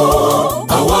Farao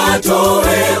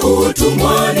awatoe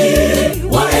utumwani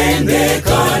waende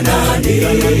Kanaani?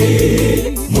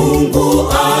 Mungu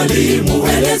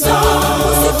alimueleza,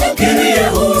 usifikirie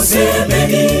useme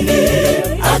nini,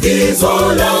 agizo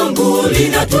langu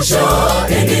linatosha,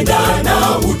 enenda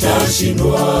na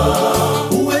utashindwa.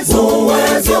 Uwezo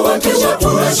wake watosha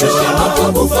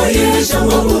kufahisha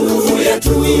mapungufu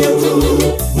yetu.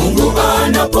 Mungu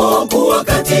anapokuwa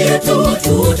kati wakati yetu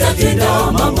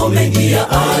tutatenda mambo mengi ya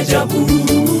ajabu.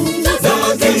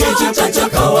 Tazama kichaka cha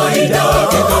kawaida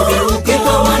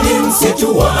kikawa ni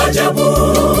msitu wa ajabu.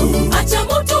 Acha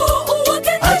moto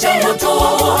uwake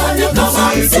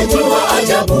kama msitu wa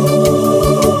ajabu.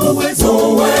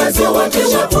 Uwezo wake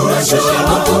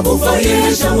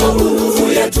wakufanyisha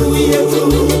nguvu yetu.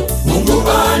 Mungu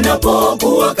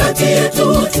anapokuwa kati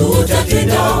yetu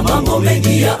tutatenda mambo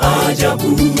mengi ya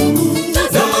ajabu.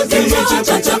 Tazama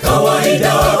kichaka cha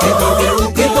kawaida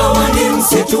kikawa ni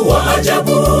msitu wa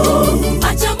ajabu.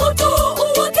 Acha moto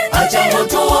uwake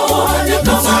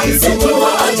kama msitu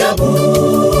wa ajabu.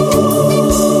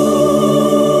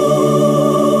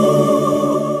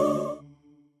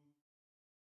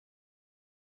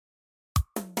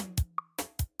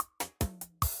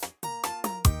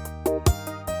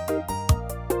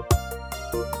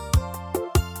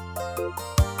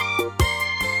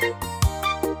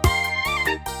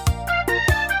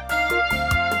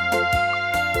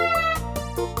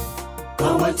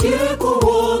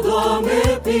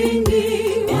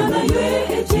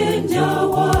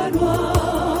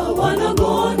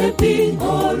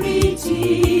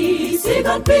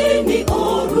 Pini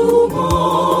orumo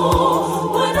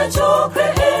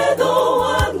wanachokre edo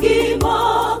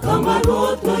wangima kama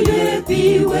rotno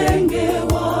yepi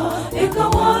wengewa eka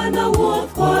wana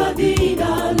wof kwa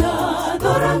didala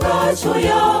dorangacho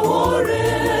ya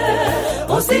wore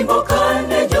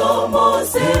osimbokane jomo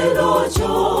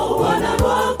selocho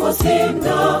wanarwako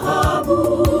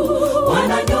simdahabu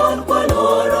wananyon kwa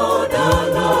loro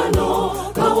dalano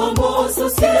kawamoso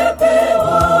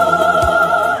siepewa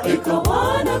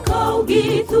ikawana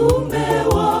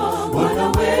kaugitumewa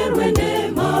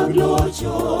wanawerwende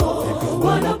maglocho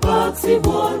wanapaksi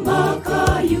bon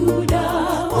makayuda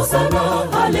osana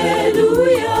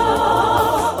haleluya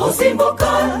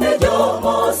osimbokane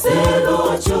jomo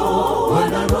selocho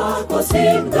wanarwako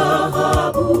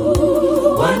simdahabu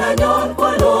wananyon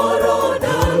kwa loro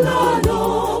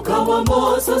dalano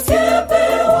kawamoso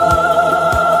siepewa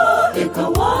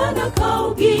ikawana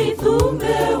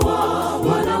kaugitumewa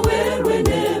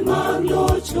wanawerwende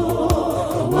maglocho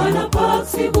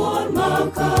wanapaksi bon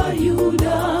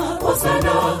makayuda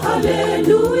osana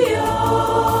haleluya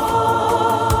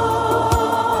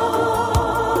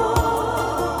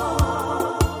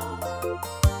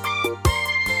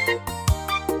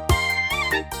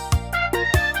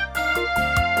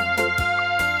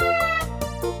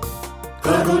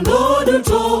karonodo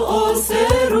to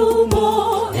oserumo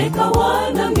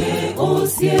ekawana nge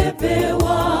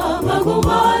osiepewa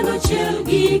magomano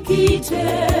chelgi kite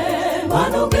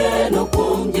manogeno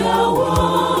kumjawa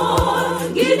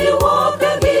gini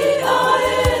woka gi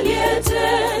aeliete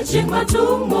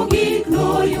chimatumo gikno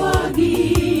yuagi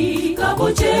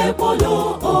kaboche polo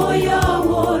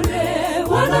oyawore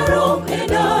wanarom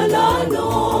edalano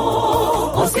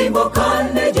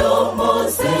osimbokane jomo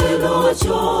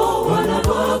selocho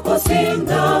wanarwako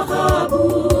simdahabu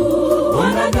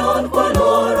wananyon kwa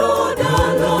loro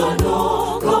dalano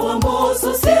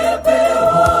kawamoso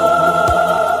sepewa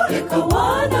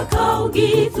ekawana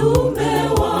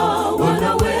kaugitumewa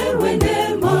wanawerwende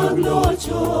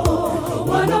maglocho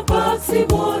wanapaksi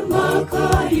bon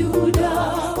makayuda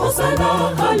osana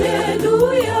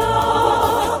haleluya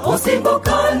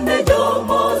osimbokane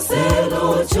jomo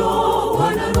selocho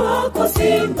wanarwako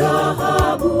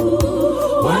simdahabu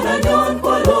wananyon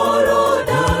kwa loro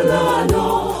dalano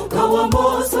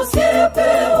kawamoso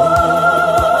siepewa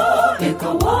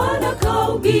ekawana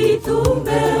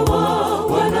kaugitumewa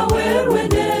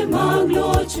wanawerwende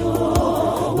maglocho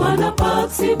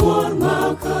wanapaksi bon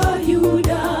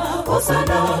makayuda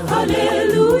osana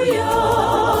haleluya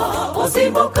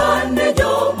osimbokane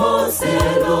jomo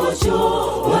selocho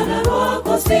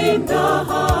wanarwako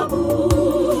simdahabu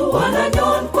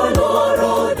wananyon kwa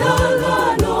loro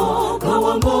dalano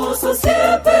kawamoso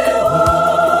siepewa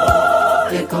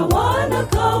ekawana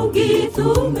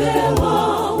kaugitumewa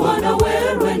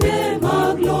wanawerwende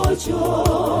maglocho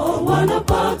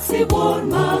wanapaksi bon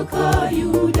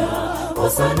makayuda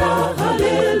osana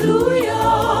haleluya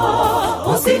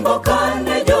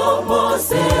osimbokane jomo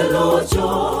selocho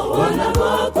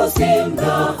wanarwako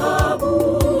simdahabu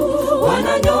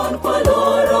wananyon kwa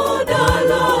loro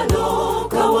dalano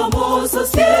kawamoso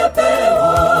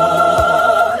siepewa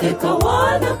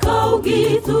ekawana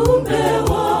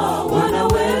kaugitumewa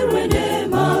wanawerwende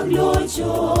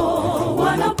maglocho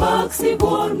wanapaksi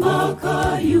bon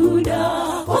makayuda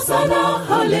osana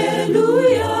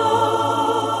haleluya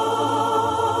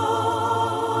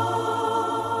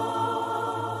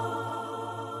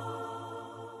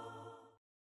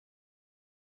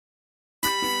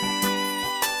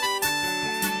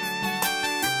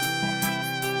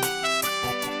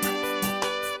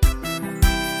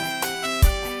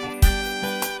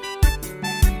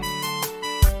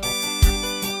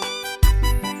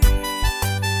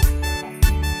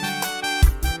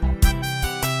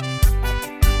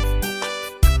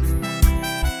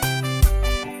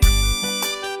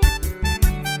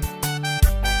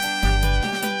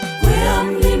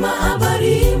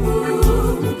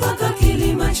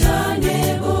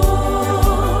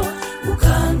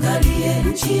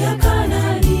nchi ya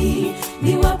Kanaani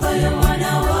niwapayo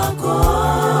wana wako.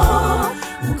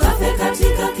 Ukafe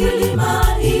katika kilima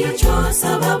hicho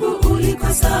sababu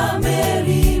ulikosa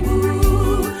Meribu.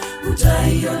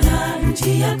 Utaiona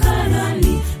nchi ya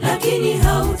Kanaani lakini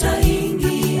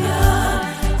hautaingia.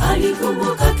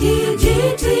 Alikumbuka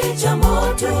kijiti cha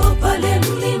moto pale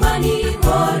mlimani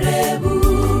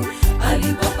Horebu,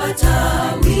 alipopata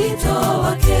wito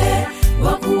wake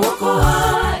wa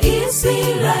kuokoa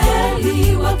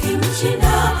Israeli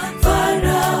wakimshinda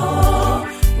Farao,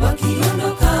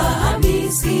 wakiondoka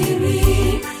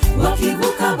Misri,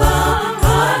 wakivuka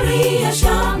bahari ya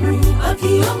Shamu,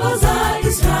 akiongoza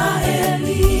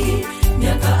Israeli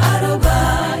miaka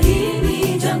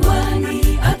 40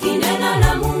 jangwani, akinena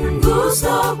na Mungu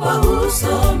uso kwa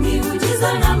uso,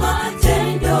 miujiza na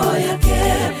matendo yake.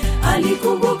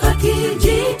 Alikumbuka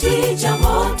kijiti cha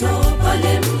moto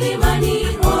pale mlimani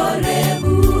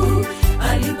Horebu,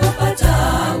 alipopata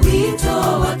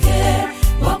wito wake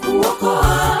wa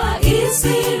kuokoa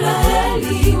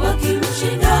Israeli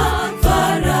wakimshinda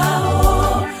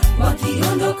Farao,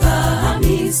 wakiondoka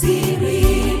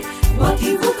Misri,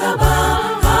 wakivuka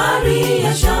bahari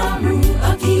ya Shamu,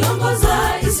 akiongoza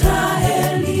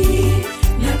Israeli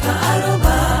miaka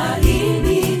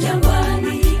 40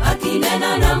 jangwani,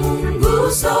 akinena na Mungu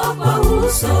uso kwa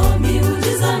uso,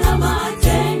 miujiza na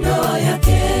matendo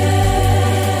yake.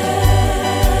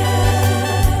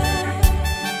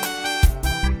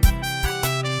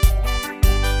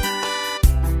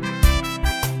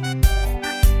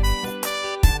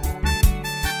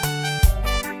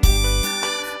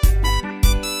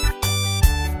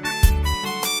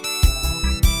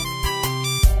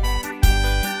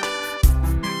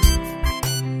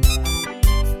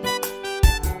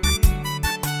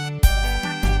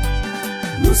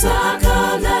 Musa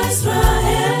akaga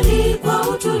Israeli kwa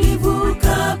utulivu,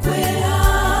 kakwea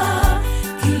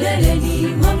kileleni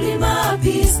mwa mlima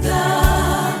Pisga,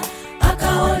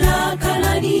 akaona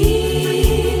Kanaani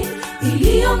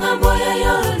iliyo ng'ambo ya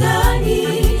Yordani,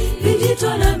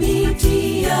 vijito na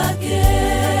miti yake,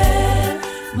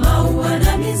 maua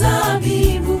na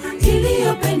mizabibu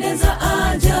iliyopendeza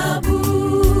ajabu.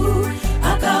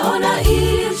 Akaona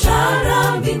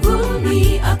ishara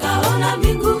mbinguni, akaona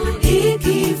mbingu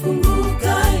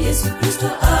ikifunguka, Yesu Kristo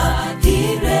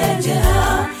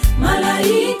akirejea,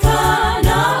 malaika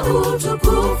na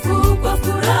utukufu kwa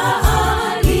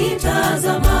furaha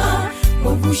litazama,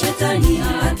 mwovu shetani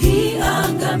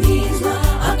akiangamizwa.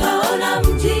 Akaona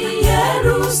mji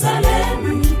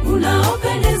Yerusalemu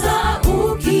unaopendeza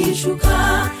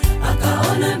ukishuka,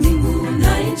 akaona mbingu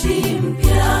na nchi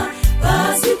mpya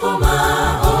pasipo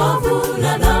maovu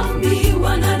na dhambi,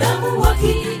 wanadamu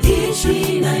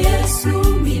wakiishi na Yesu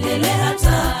milele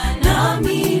hata na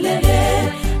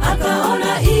milele.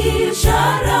 Akaona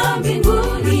ishara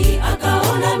mbinguni,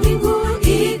 akaona mbingu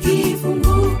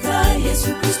ikifunguka, Yesu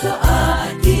Kristo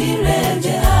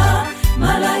akirejea,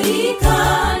 malaika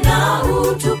na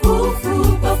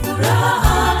utukufu kwa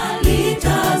furaha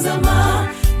litazama,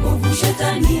 mwovu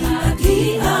shetani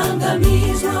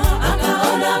akiangamizwa.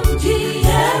 Akaona mji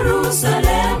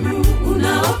Yerusalemu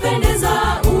unaopendeza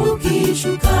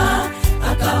ukishuka,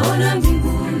 akaona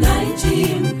mbingu na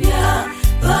nchi mpya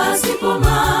pasipo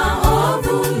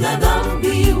maovu na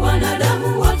dhambi,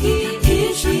 wanadamu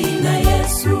wakiishi na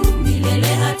Yesu milele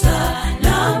hata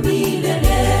na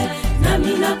milele.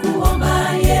 Nami nakuomba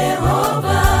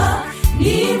Yehova,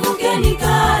 nivuke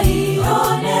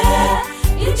nikaione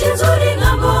nchi nzuri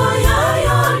ng'ambo ya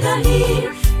Yordani,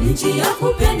 nchi ya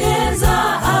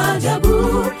kupendeza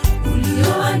ajabu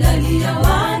ulioandalia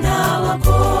wana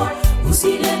wako.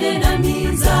 Usinene nami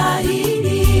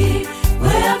zaidi,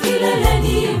 kwea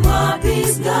kileleni mwa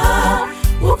Pisga,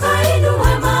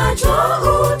 ukainue macho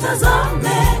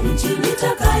utazame nchi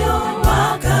nitakayo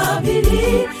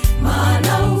wakabili,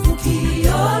 maana uvuki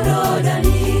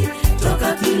Yordani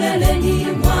toka kileleni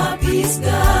mwa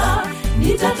Pisga.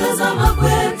 Nitatazama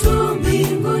kwetu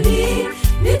mbinguni,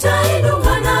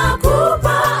 nitainuka na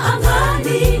kupaa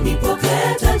angani,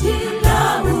 nipokee taji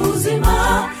la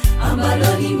uzima ambalo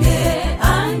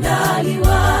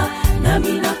limeandaliwa.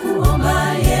 Nami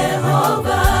nakuomba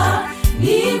Yehova,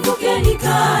 nivuke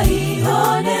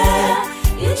nikaione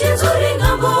nchi nzuri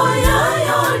ng'ambo ya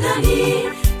Yordani,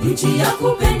 nchi ya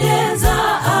kupendeza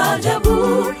ajabu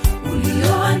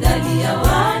ulioandalia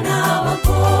wana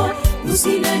wako.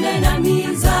 Usinene nami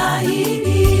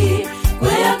zaidi,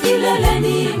 kwea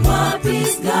kileleni mwa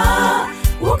Pisga,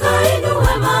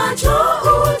 ukainue macho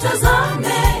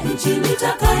utazame nchi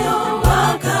nitakayo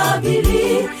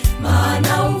wakabili,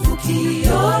 maana uvuki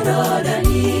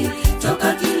Yordani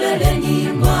toka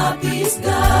kileleni mwa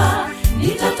Pisga.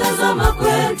 Nitatazama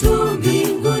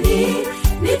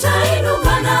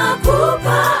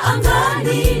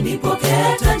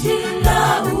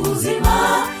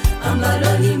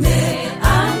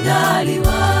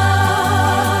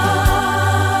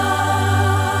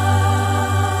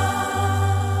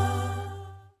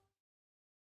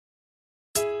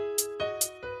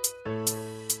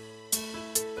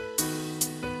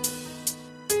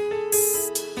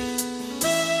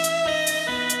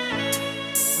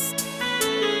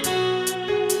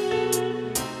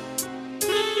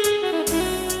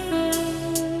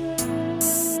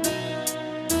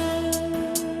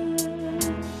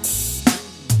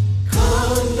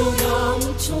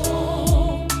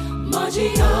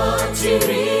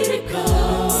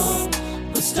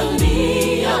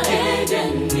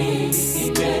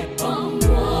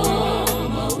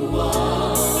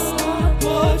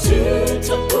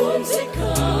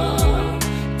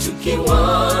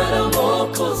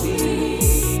Mwokozi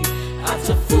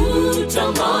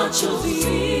atafuta machozi.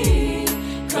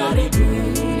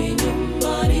 Karibuni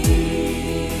nyumbani,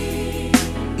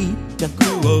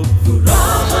 itakuwa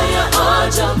furaha ya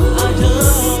ajabu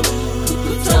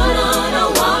kukutana na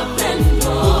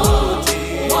wapendwa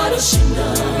walioshinda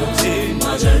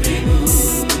majaribu.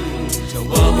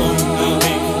 Tutawaona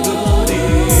mbinguni,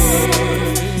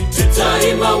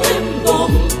 tutaimba wimbo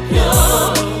mpya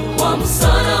wa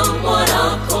msana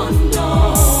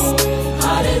mwana-kondoo.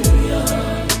 Haleluya,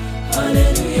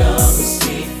 haleluya,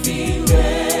 usifiwe.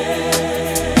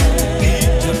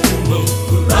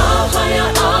 Furaha ya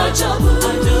ajabu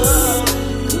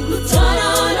kukutana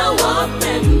na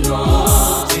wapendwa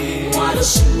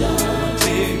walioshinda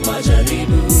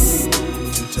majaribu.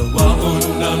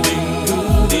 tutawaona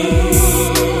mbinguni,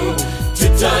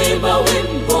 tutaimba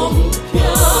wimbo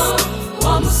mpya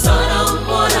wa msana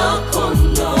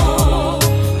mwana-kondoo.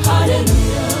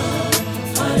 Haleluya,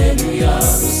 haleluya,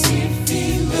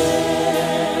 usifiwe.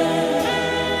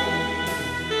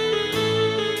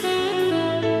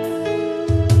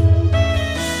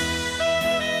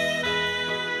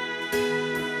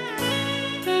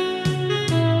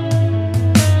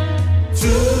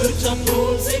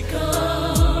 Tutapumzika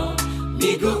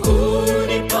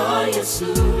miguuni pa Yesu,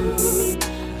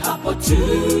 hapo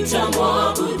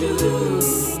tutamwabudu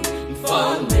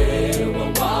mfalme wa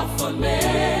wafalme.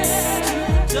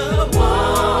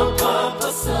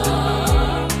 Tutawapapasa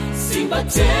simba,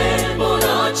 tembo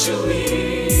na chui,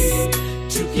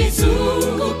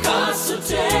 tukizunguka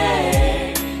sote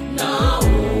na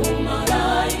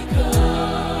malaika.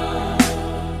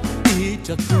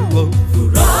 itakuwa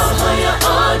Furaha ya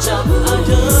ajabu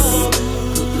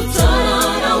kukutana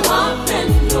na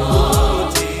wapendwa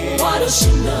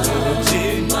walioshinda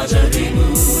majaribu.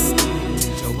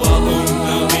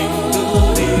 tutawaona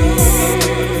mbinguni,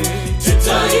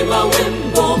 Tutaimba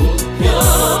wimbo mpya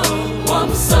wa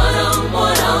msana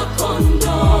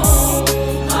mwana-kondoo.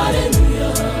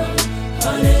 Haleluya,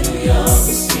 haleluya,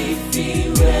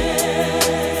 usifiwe.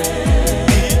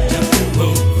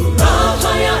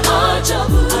 Furaha ya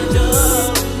ajabu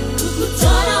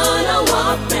kukutana na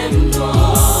wapendwa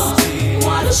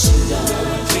walioshinda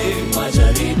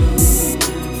majaribu.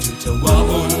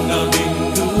 tutawaona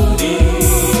mbinguni,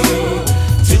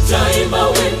 Tutaimba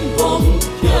wimbo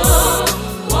mpya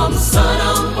wa msana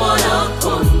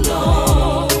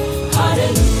mwana-kondoo.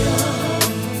 Haleluya,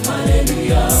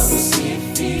 haleluya,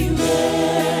 usifiwe.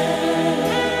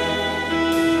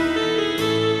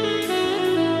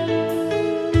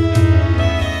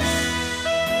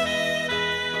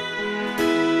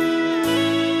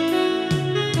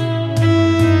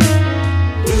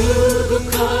 Ndugu,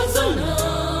 kazana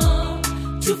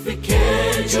tufike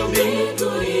juu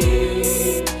mbinguni,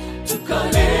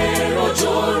 tukale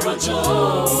rojo rojo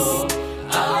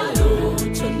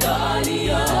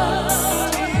alotuandalia.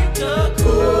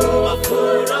 Itakuwa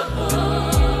furaha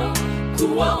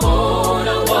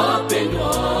kuwaona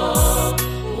wapendwa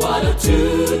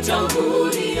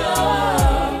walotutangulia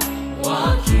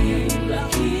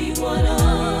wakimlaki Bwana.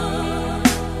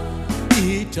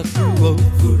 itakuwa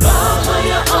Furaha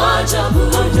ya ajabu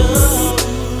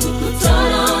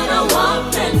kukutana na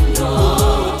wapendwa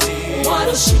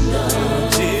walioshinda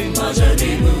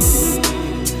majaribu.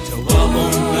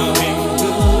 tutawaona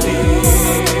mbinguni,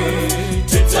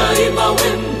 Tutaimba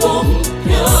wimbo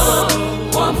mpya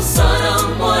wa msana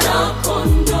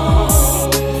mwana-kondoo.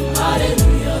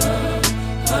 Haleluya,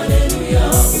 haleluya,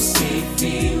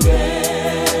 usifiwe.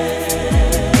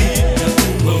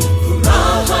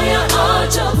 Furaha ya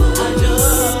ajabu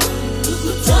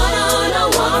kukutana na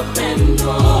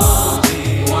wapendwa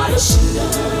walioshinda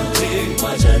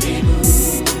majaribu.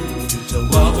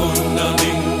 tutawaona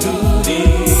mbinguni,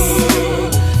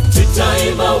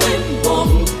 Tutaimba wimbo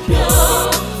mpya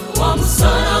wa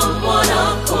msana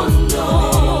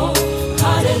mwana-kondoo.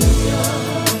 Haleluya,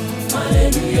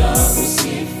 haleluya,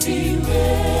 usifiwe.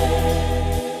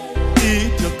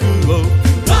 itakuwa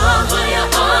Furaha ya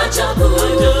ajabu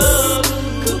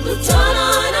kukutana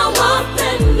na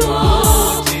wapendwa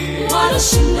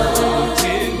walioshinda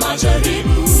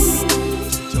majaribu.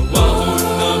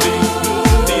 tutawaona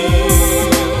mbinguni,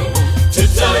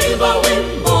 Tutaimba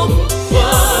wimbo mpya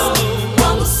wa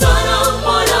msana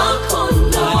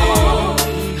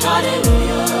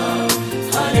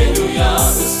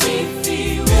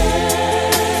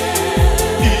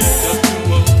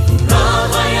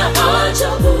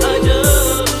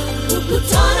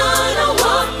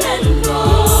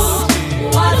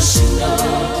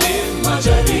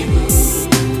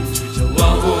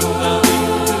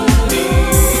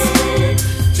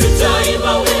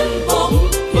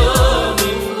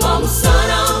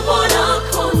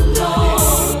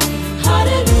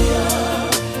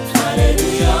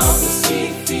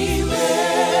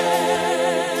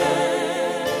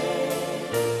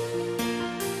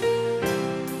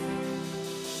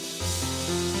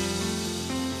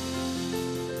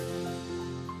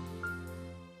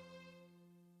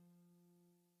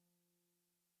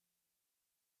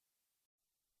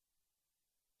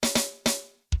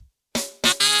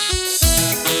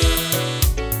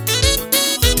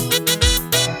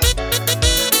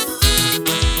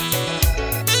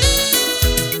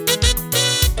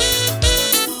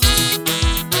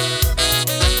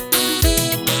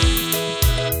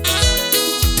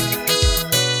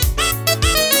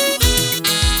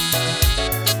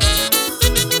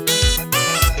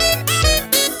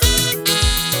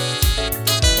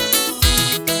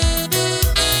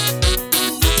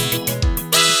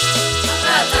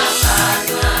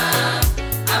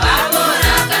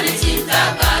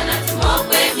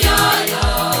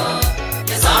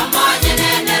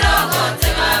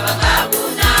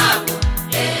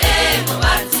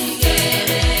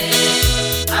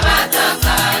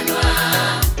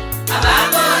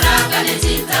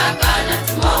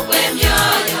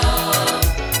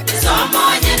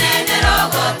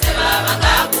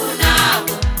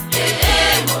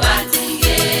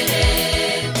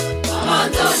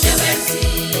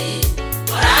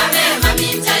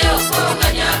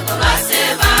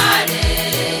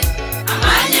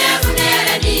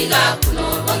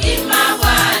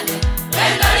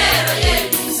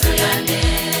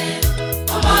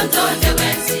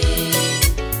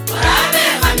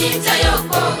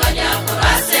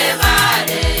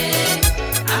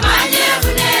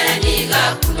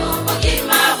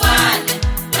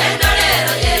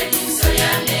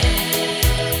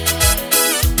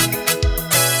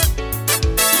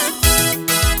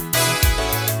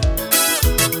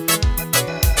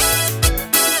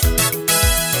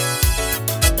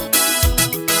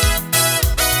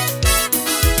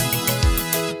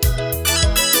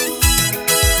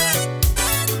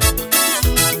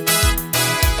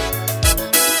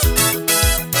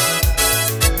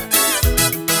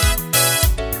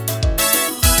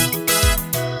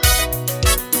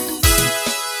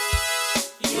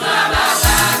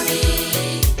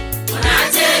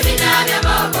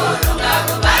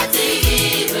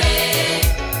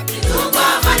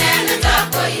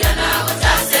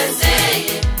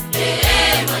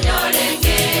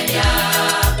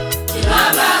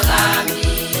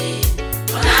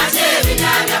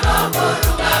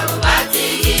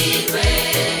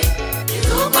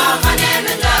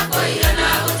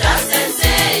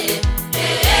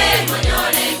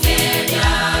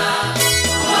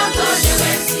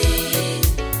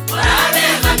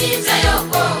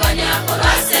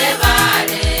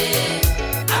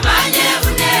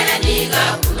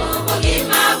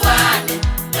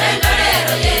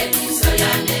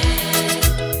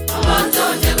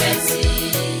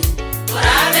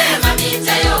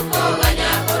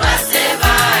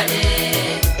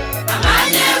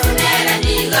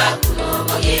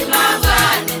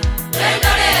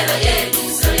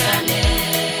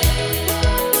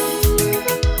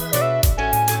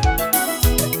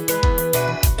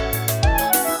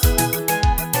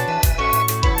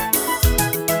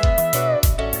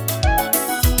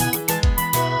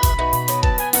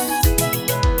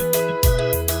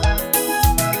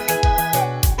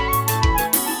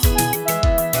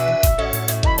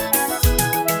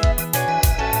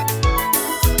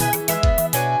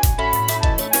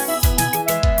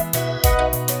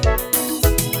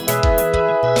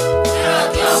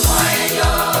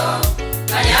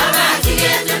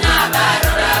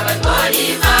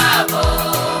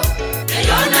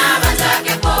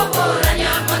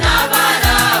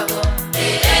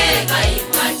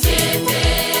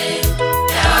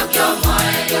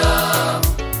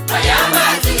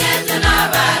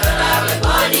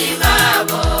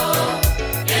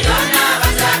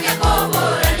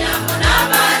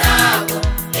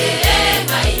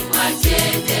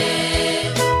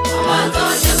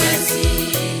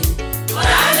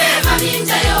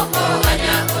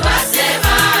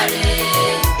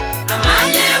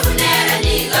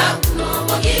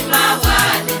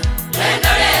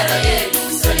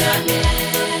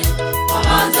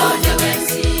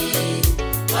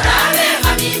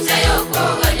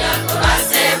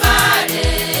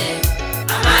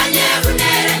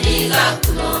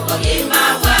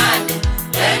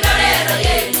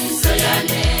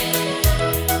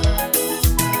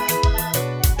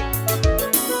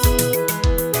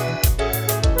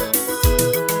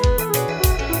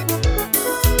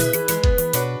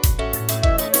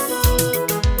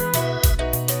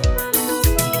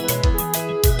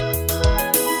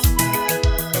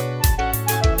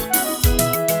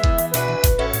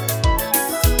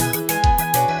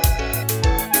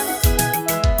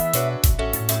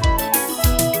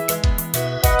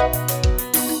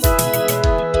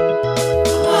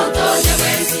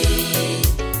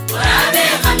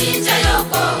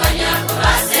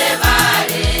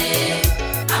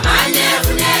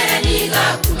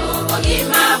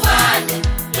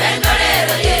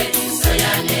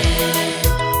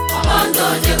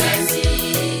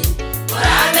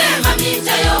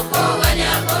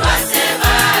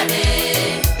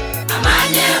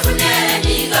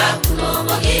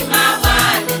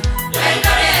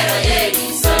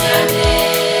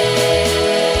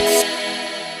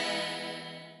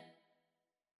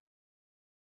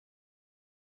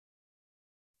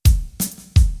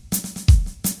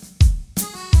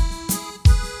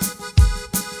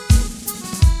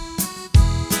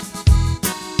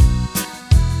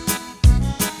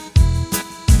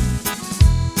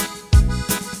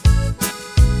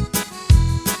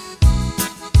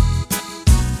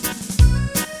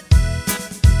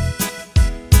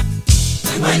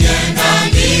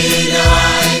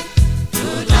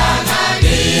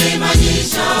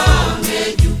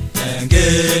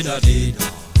Engeda dida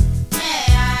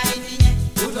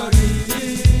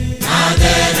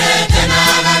Naderete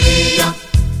nagaliyo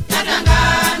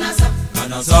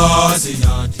Kanasa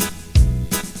sinyati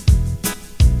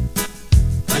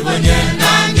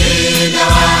Ibonyendangile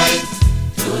wai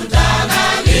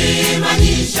Tutagalima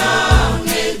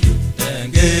ngeju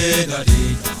Engeda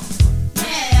dida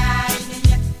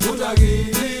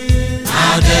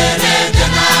Naderete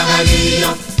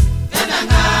nagaliyo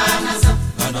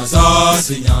Kanasa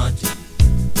sinyati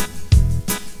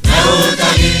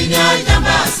Neutalinya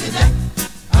jambasida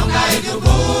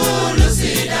Angaitubulu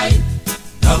sidai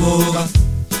Nabuga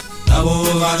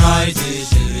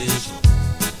naitishirisho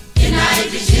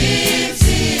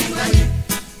Inaitishipsinganye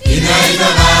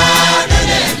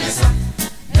Inaitagadelemesa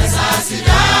Nesa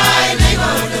sidai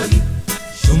naigodogi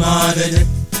Shumadele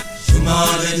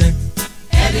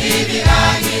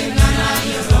Edibigagi nana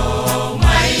yoro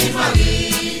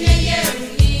Maimagine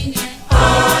yeruninye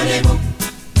Onemu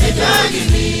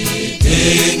Nejogini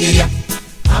Tingiya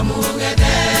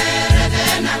Amugedere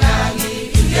denagagi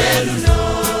Ingeluno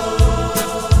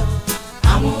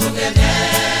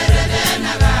Amugedere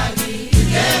denagagi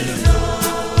Ingeluno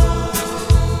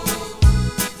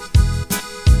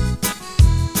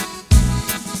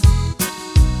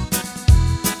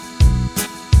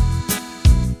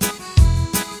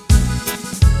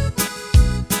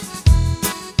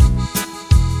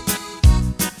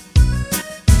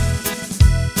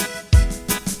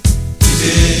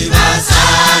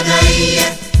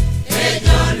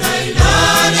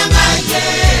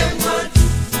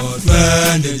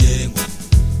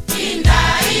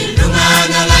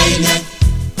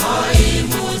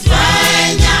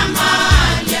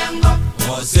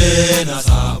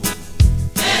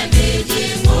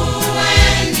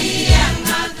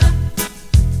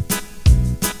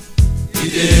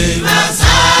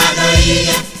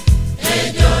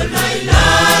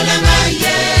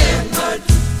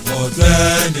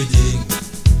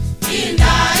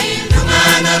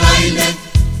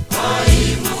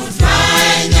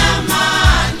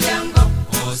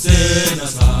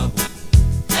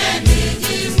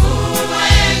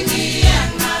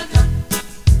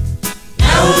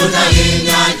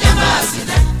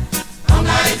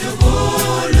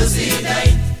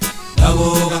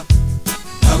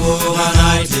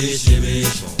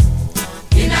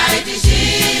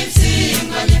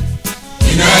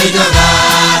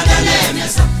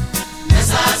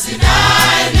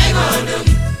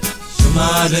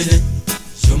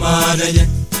Shumadele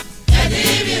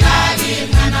Edibigagi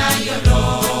nana yoro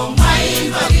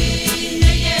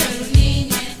Maimagine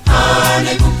yeruninye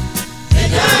Onemu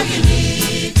Nejogini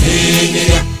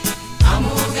Tingiya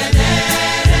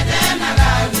Amugedere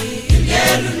denagagi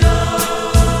Ingeluno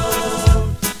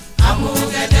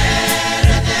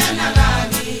Amugedere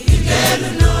denagagi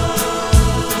Ingeluno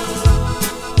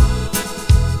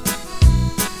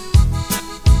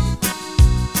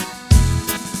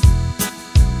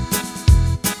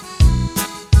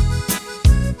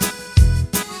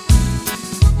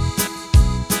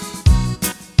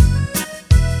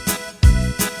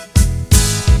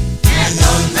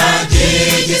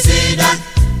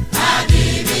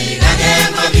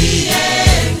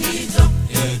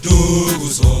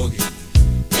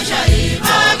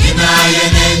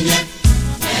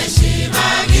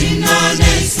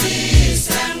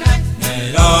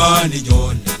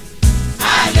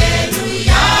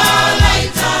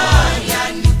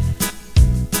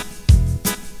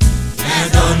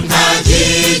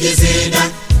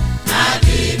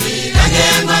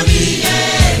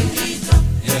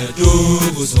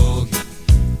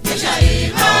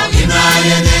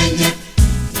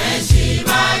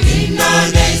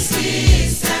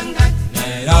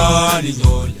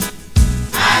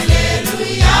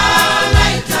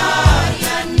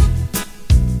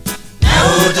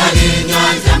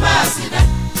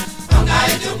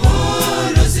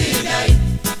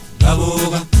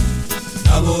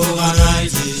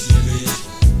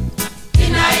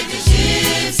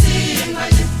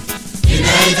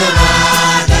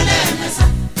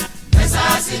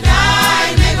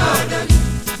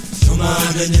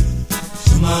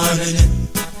Shumadele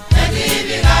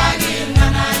Edibigagi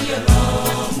nana yoro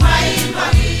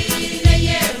Maimagine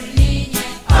yeruninye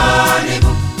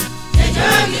Onemu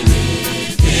Nejogini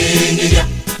Tingiya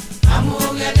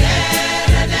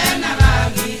Amugedere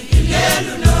denagagi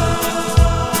Ingeluno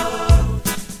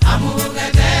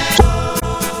Amugedere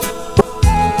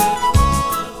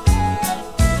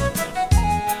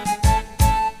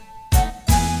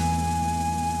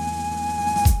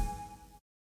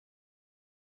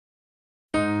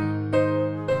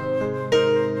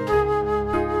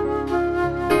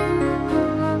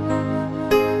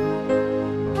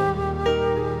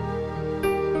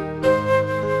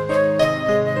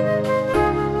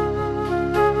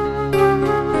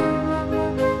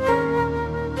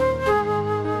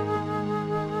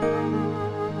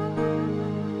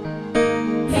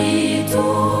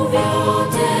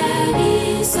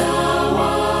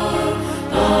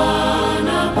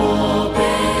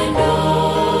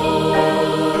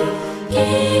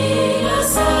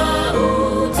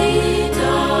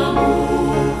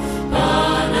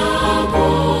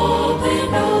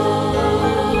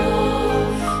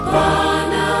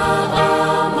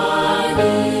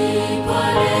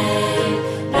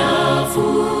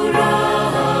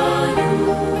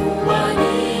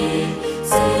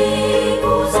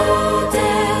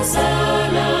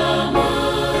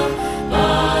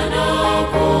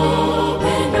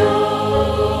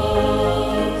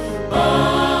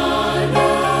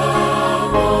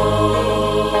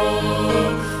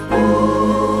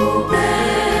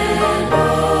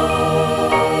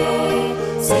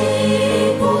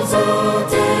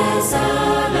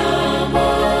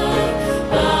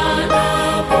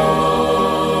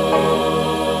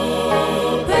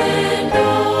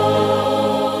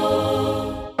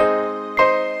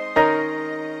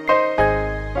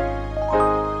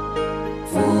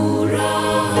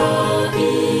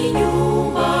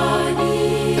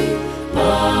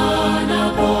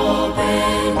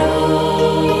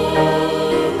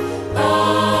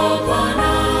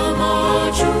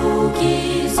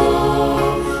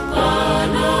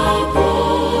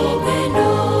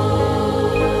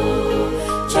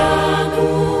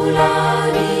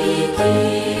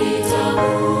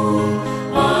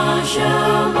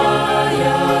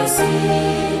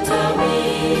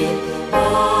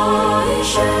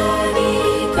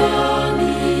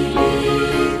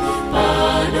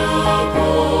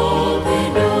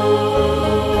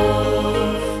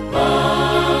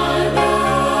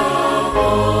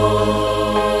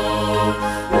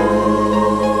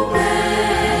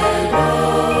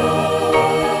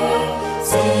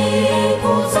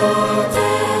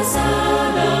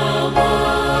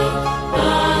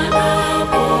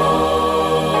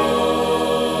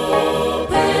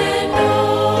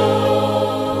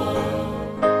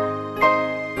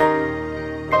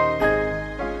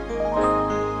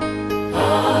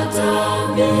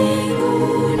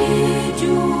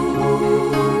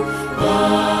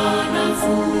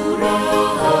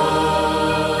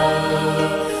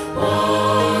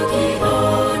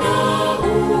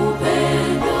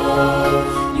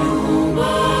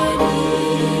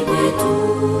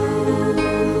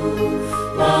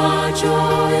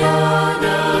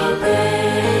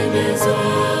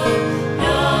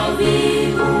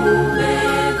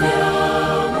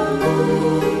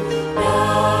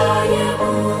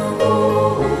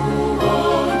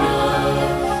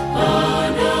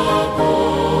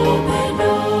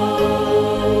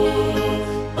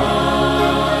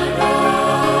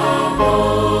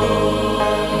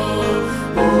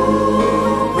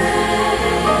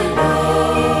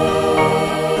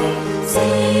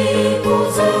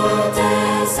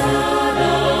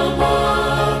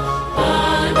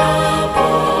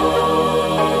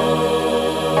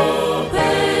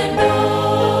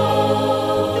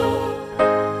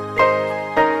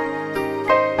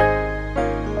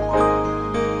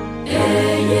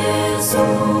Yesu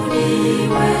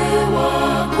niwe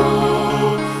wako,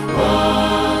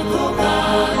 wako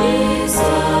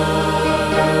kabisa.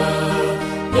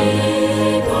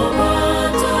 Niko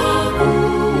mataku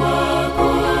wako,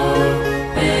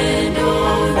 pendo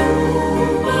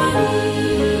nyumbani.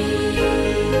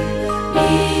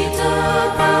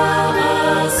 Nitakaa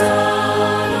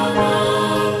salama,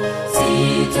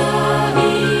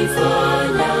 sitaifanya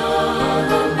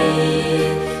dhambi.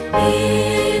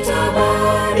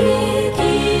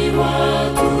 Nitabarikiwa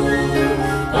tu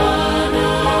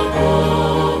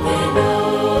anapopenda,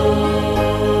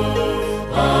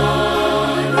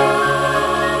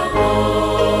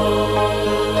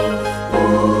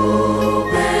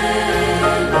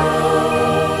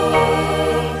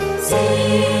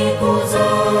 siku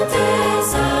zote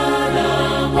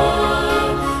salama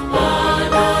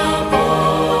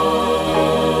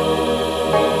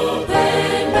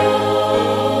anapopenda.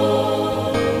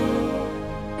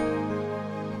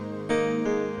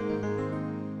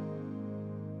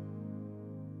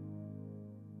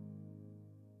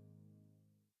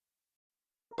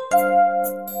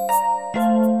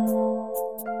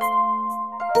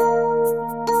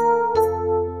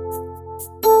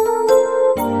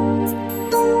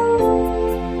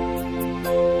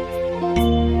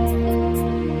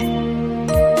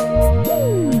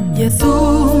 Yesu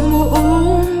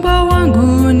muumba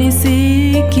wangu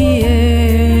nisikie,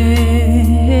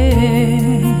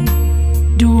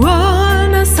 dua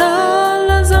na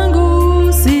sala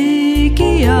zangu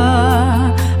sikia.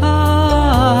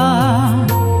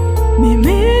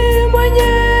 Mimi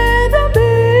mwenye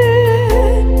dhambi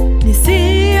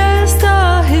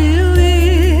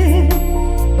nisiyestahili,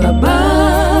 Baba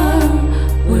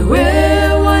wewe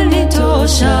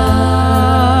wanitosha.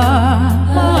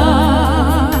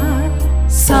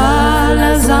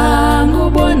 Sala zangu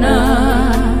Bwana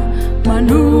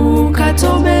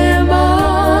manukato mema,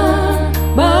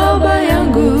 Baba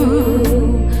yangu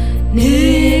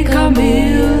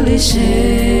nikamilishe.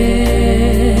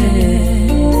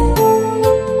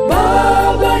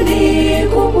 Baba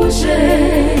nikumbushe,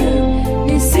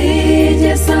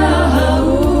 nisije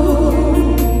sahau,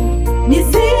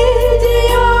 nisije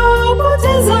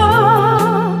yapoteza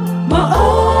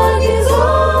maagizo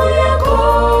yako.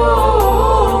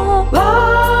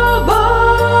 Baba,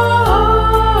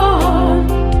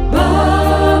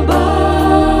 Baba,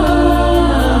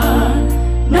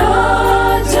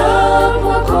 naja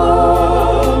kwako,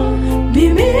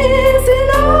 mimi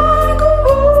sina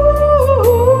nguvu,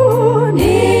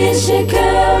 nishike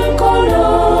mkono,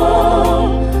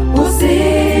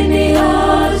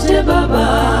 usiniache Baba,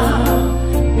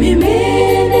 mimi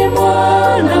ni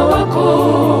mwana wako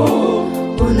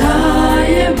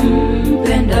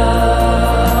unayempenda.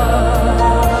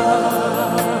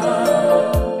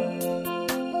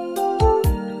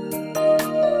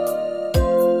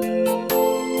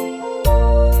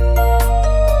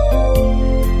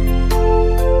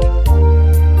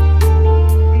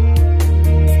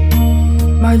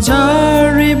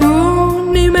 Majaribu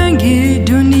ni mengi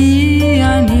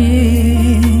duniani,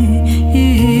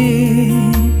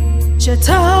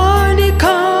 Shetani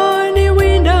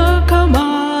kaniwinda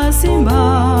kama simba.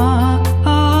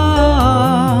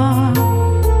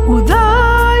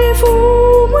 Udhaifu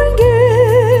mwingi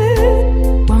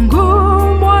wangu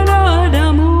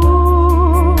mwanadamu,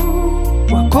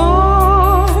 wako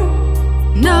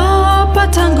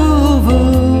napata nguvu.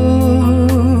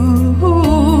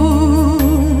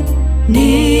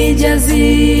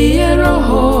 Nijazie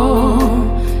Roho,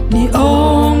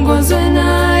 niongozwe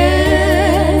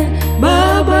naye,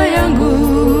 Baba yangu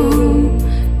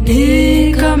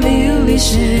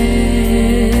nikamilishe.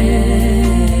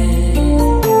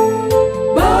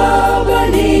 Baba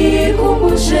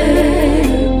nikumbushe,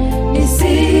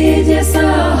 nisije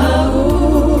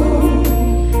sahau,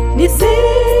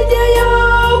 nisije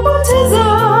yapoteza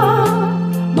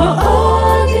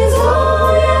maagizo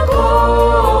yako.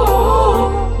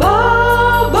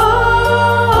 Baba,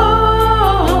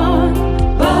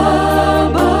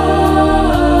 Baba,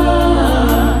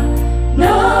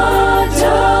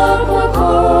 naja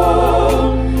kwako,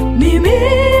 mimi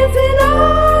sina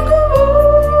nguvu,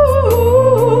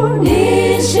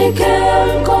 nishike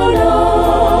mkono,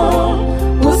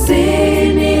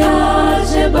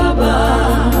 usiniache Baba,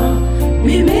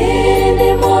 mimi ni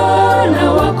mwana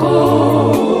wako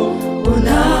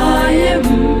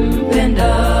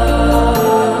unayempenda.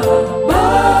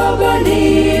 Baba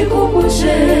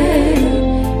nikumbushe,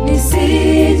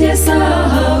 nisije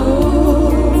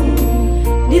sahau,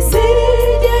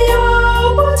 nisije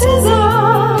yapoteza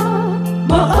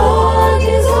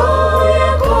maagizo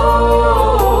yako.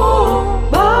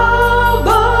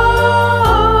 Baba,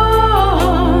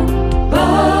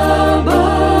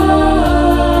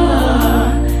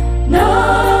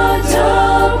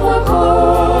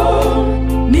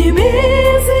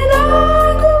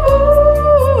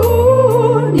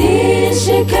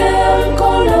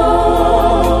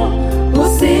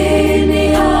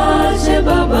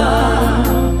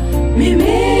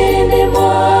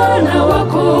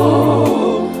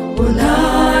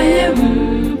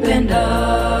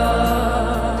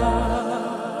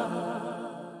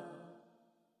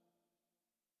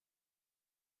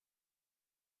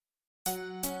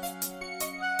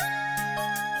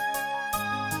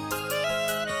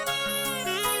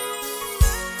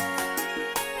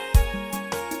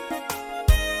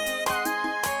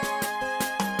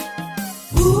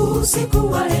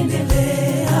 Usiku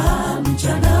waendelea,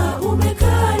 mchana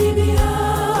umekaribia.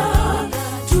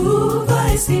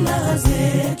 Tuvae silaha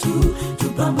zetu,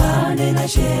 tupambane na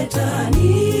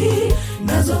shetani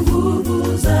nazo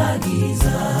nguvu za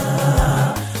giza.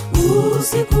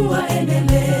 Usiku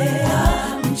waendelea,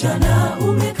 mchana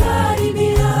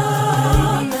umekaribia.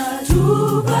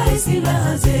 Tuvae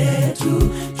silaha zetu,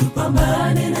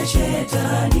 tupambane na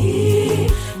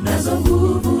shetani nazo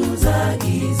nguvu za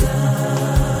giza.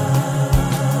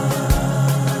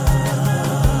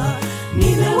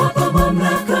 Nimewapa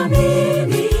mamlaka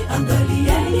mimi,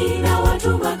 angalieni na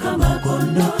watuma kama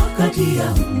kondoo kati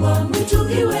ya mbwa mwitu.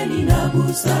 Iweni na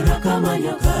busara kama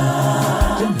nyoka,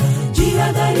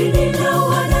 jihadharini na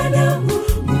wanadamu,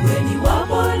 muweni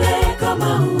wapole kama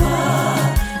hua.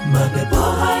 Mapepo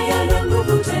hayana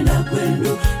nguvu tena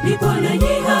kwenu, nipo nanyi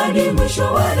hadi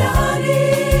mwisho wa dahari.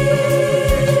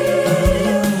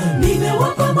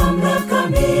 Nimewapa mamlaka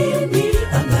mimi,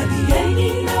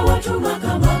 angalieni na watuma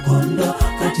kama kondoo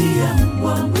kati ya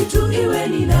mbwa mwitu.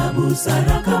 Iweni na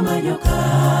busara kama nyoka,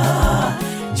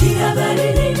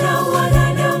 jihadharini na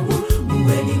wanadamu,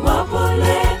 muweni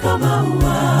wapole kama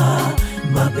hua.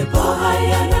 Mapepo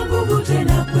hayana nguvu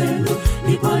tena kwenu,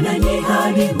 nipo nanyi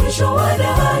hadi mwisho wa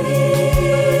dahari.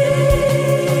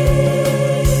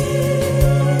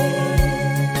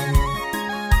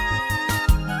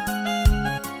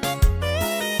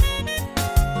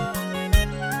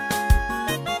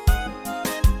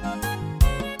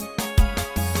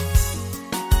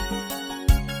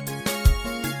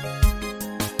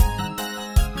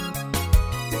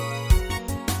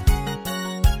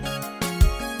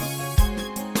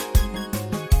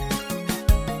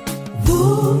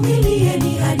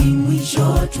 Vumilieni hadi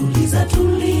mwisho,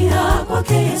 tulia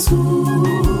kwake Yesu.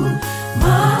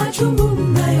 Machungu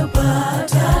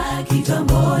mnayopata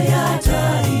kitambo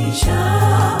yataisha,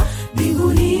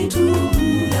 mbinguni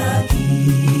tumlaki.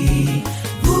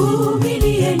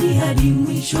 Vumilieni hadi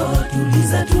mwisho,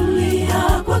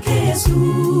 tulia kwake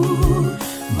Yesu.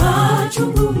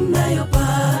 Machungu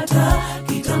mnayopata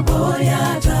kitambo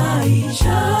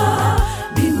yataisha,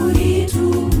 mbinguni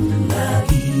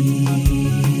tumlaki.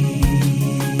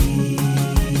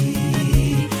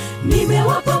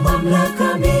 Nimewapa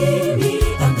mamlaka mimi,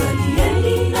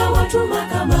 angalieni na watuma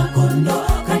kama kondoo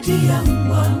kati ya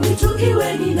mbwa mwitu.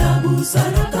 Iweni na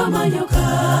busara kama nyoka,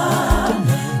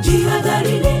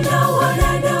 jihadharini na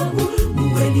wanadamu,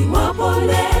 muweni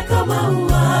wapole kama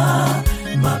hua.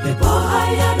 Mapepo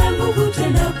hayana nguvu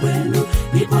tena kwenu,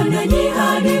 nipo nanyi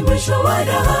hadi mwisho wa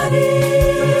dahari.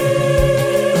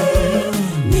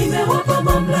 Nimewapa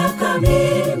mamlaka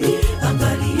mimi,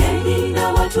 angalieni na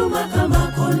watuma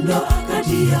kama kondoo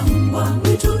kati ya mbwa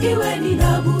mwitu. Iweni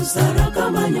na busara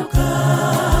kama nyoka,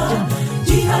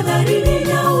 jihadharini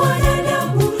na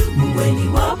wanadamu, muweni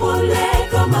wapole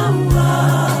kama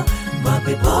hua.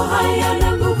 Mapepo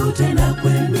hayana nguvu tena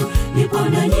kwenu, nipo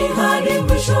nanyi hadi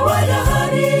mwisho wa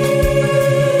dahari.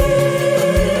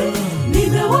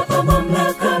 Nimewapa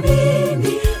mamlaka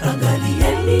mimi,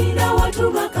 angalieni na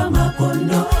watuma kama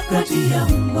kondoo kati ya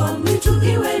mbwa mwitu.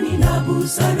 Iweni na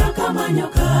busara kama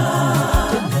nyoka,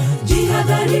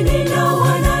 jihadharini na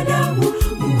wanadamu,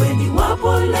 muweni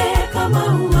wapole kama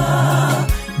hua.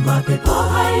 Mapepo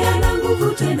hayana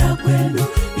nguvu tena kwenu,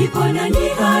 nipo nanyi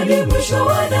hadi mwisho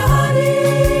wa dahari.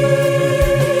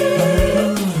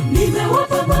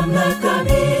 Nimewapa mamlaka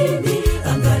mimi,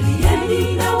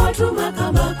 angalieni na watuma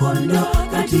kama kondoo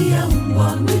kati ya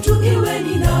mbwa mwitu.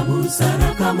 Iweni na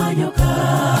busara kama nyoka,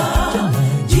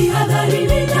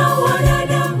 jihadharini na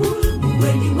wanadamu,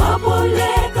 muweni wapole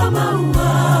kama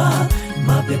hua.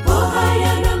 Mapepo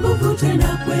hayana nguvu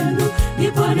tena kwenu,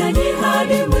 nipo nanyi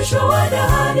hadi mwisho wa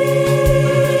dahari.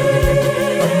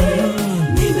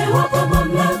 Nimewapa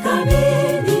mamlaka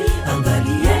mimi,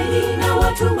 angalieni na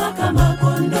watuma kama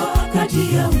kondoo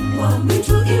kati ya mbwa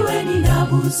mwitu. Iweni na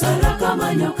busara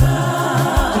kama nyoka,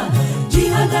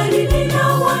 jihadharini na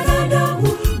wanadamu,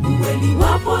 muweni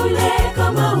wapole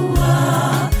kama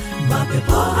hua.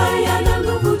 Mapepo hayana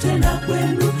nguvu tena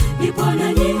kwenu, nipo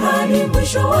nanyi hadi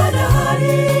mwisho wa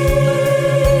dahari.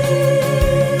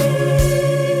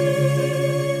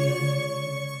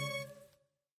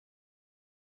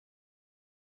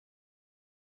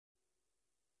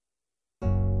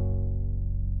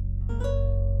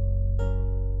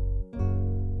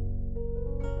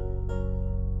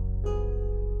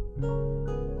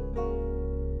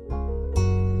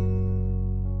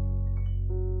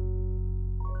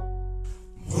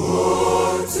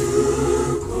 What's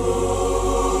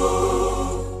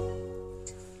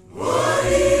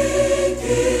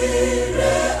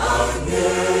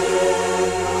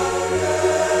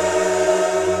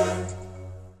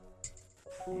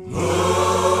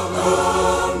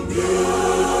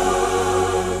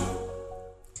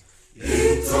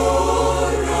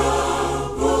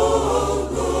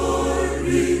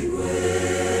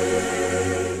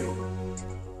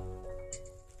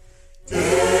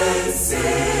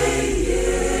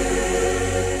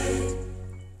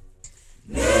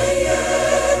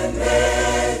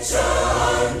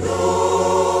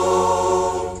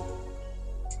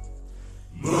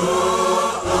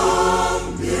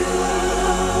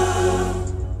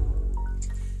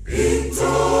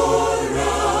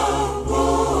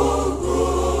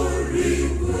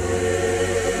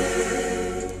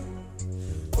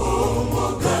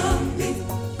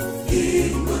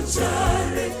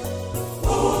ingochare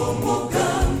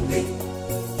omogambi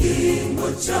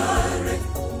ingochare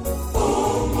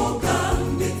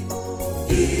omogambi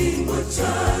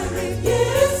ingochare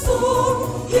Yesu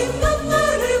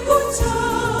ingangare gocha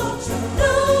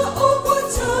na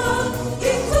ogocha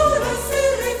itora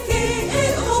sereke e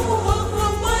omoha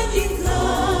majinga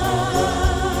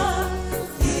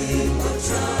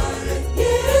ingochare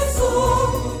Yesu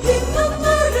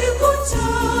ingangare gocha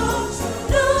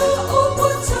na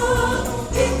ogocha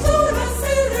itora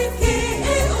sereke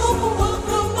e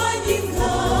omoha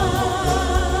majinga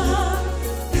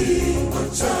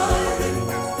ingochare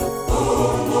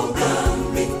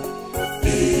omogambi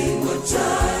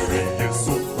ingochare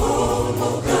Yesu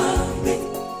omogambi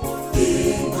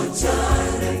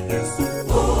ingochare Yesu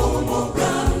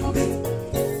omogambi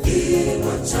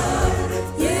ingochare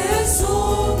Yesu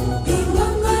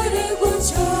ingangare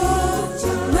gocha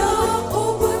na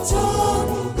ogocha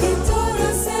itora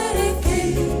sereke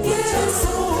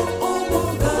Yesu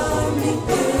omogambi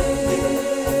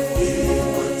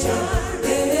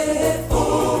ingochare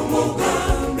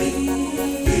omogambi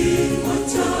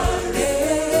ingochare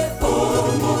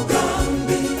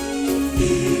omogambi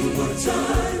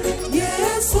ingochare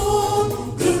Yesu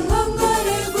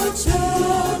ingangare gocha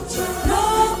na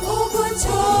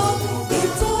ogocha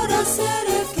itora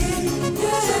sereke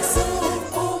Yesu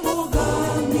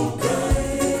omogambi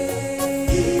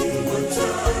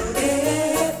ingochare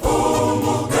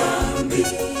omogambi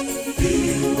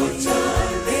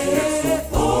ingochare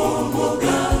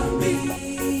omogambi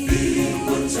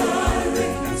ingochare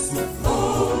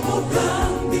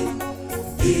omogambi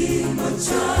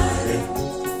ingochare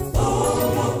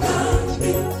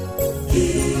omogambi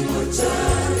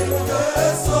ingochare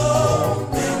Yesu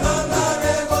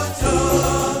ingangare gocha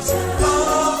na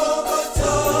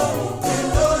ogocha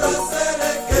itora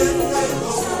sereke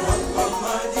Yesu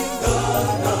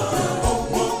amajingana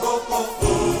omogoko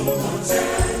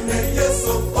omochene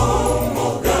Yesu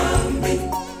omogambi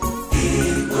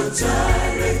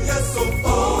ingochare Yesu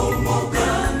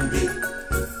omogambi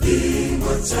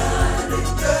ingochare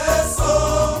Yesu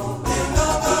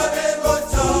ingangare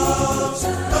gocha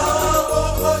na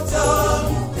ogocha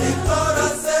itora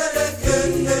sereke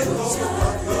Yesu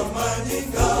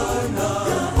amajingana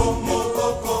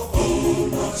omogoko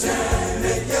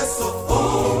omochene Yesu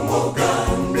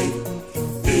omogambi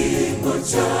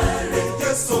ingochare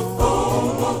Yesu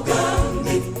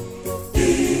omogambi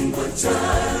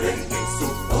ingochare Yesu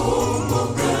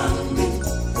omogambi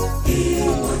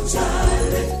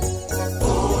ingochare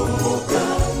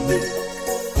omogambi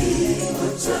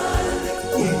ingochare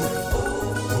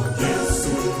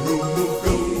Yesu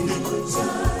omogambi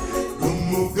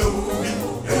omogambi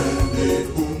ene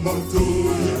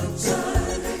umotoya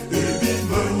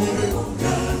ebimanyire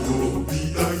obi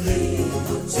aye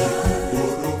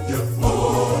orokya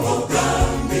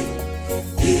omogambi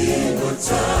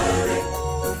ingochare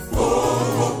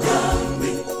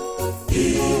omogambi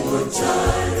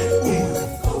ingochare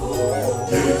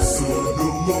Yesu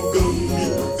omogambi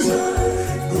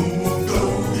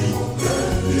omogambi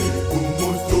ene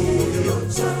umotoya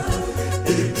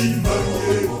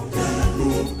ebimanyire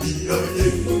obi aye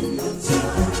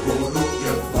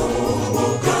orokya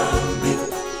omogambi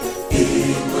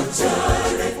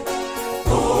ingochare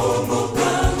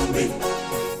omogambi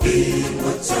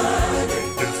ingochare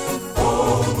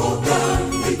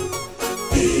omogambi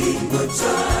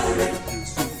ingochare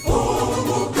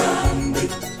omogambi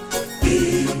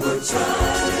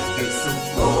ingochare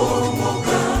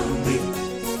omogambi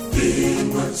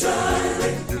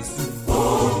ingochare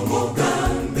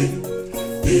omogambi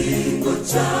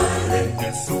ingochare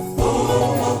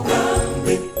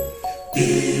omogambi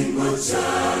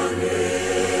ingochare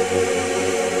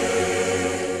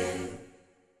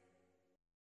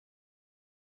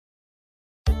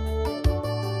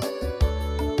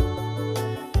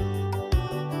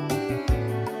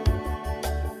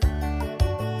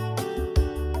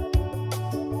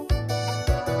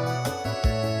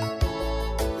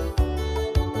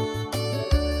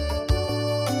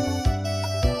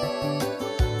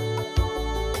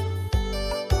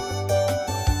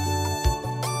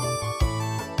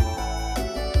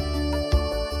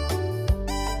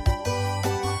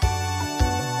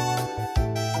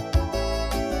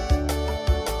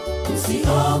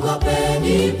Msiogope,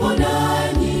 nipo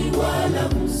nanyi, wala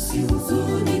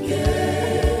msihuzunike.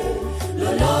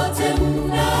 Lolote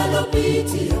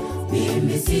mnalopitia,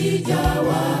 mimi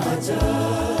sijawaacha.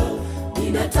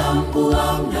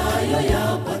 Ninatambua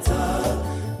mnayoyapata,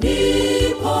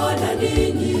 nipo na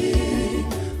ninyi.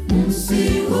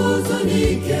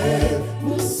 Msihuzunike,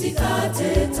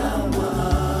 msikate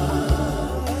tamaa.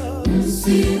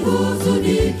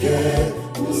 msihuzunike,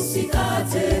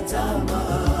 msikate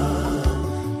tamaa,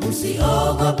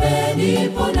 msiogope,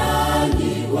 nipo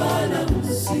nanyi, wala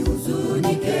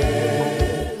msihuzunike.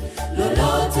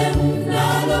 Lolote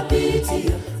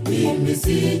mnalopitia, mimi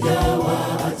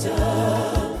sijawaacha,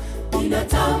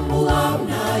 ninatambua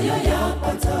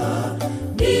mnayoyapata,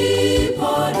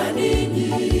 nipo na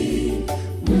ninyi.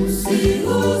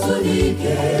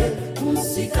 Msihuzunike,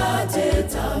 msikate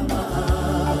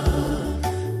tamaa,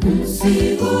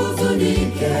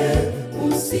 msihuzunike,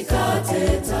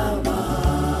 msikate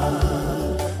tamaa.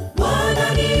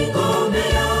 Bwana ni ngome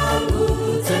yangu,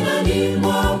 tena ni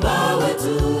mwamba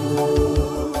wetu,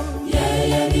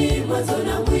 yeye ni mwanzo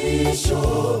na mwisho,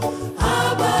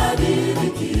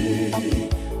 habadiliki.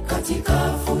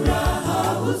 Katika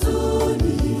furaha,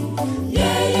 huzuni,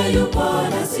 yeye yupo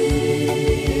nasi.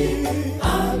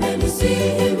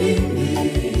 Amenisihi mimi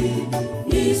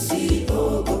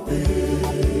nisiogope,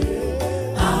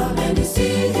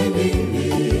 amenisihi mimi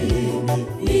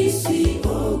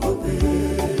nisiogope.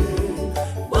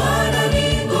 Bwana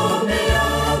ni ngome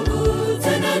yangu,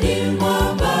 tena ni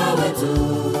mwamba wetu,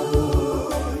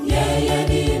 yeye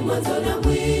ni mwanzo na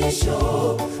mwisho,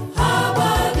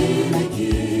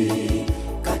 habadiliki.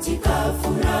 Katika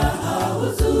furaha,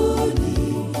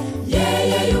 huzuni,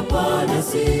 yeye yupo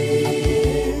nasi.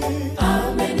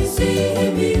 Amenisihi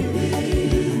mimi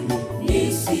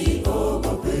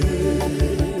nisiogope,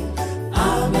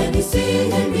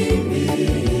 amenisihi mimi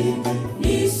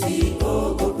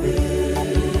nisiogope.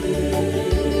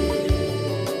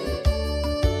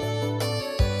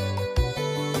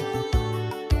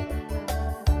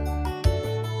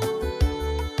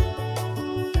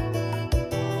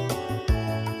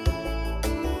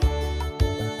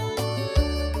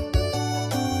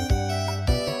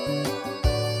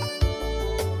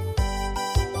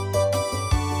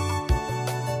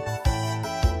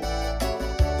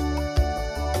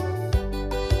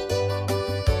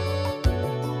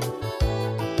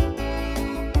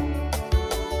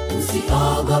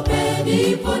 Msiogope,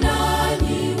 nipo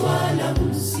nanyi, wala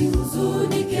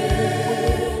msihuzunike.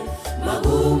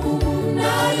 Magumu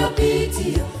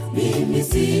mnayopitia, mimi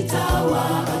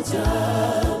sitawaacha,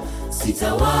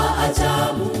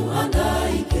 sitawaacha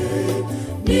muhangaike,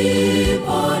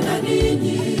 nipo na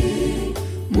ninyi.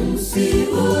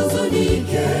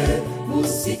 Msihuzunike,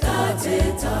 msikate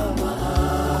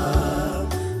tamaa,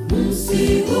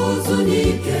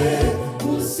 msihuzunike,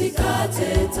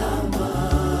 msikate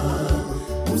tamaa.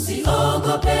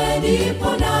 Msiogope, nipo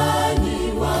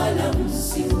nanyi, wala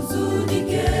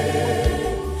msihuzunike.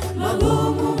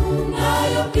 Magumu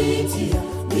mnayopitia,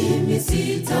 mimi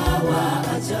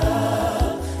sitawaacha,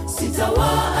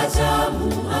 sitawaacha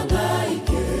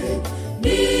muhangaike,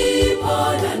 nipo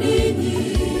na ninyi.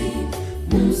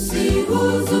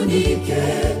 Msihuzunike,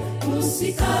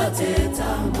 msikate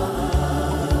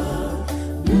tamaa,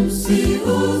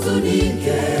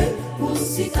 msihuzunike,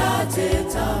 msikate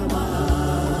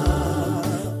tamaa.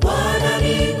 Bwana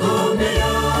ni ngome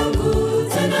yangu,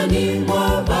 tena ni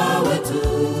mwamba wetu,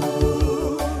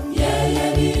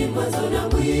 yeye ni mwanzo na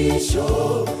mwisho,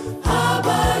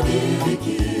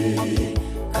 habadiliki.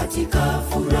 Katika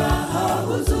furaha,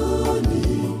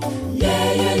 huzuni,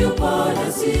 yeye yupo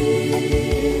nasi.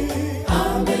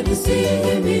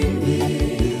 Amenisihi mimi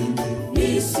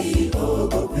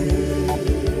nisiogope,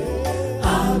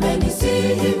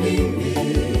 amenisihi mimi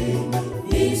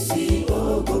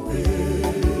nisiogope.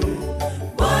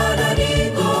 Bwana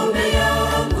ni ngome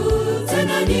yangu,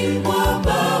 tena ni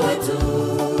mwamba wetu,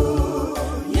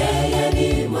 yeye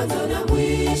ni mwanzo na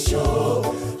mwisho,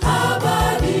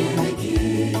 habadiliki.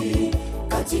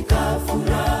 Katika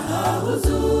furaha,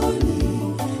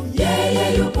 huzuni,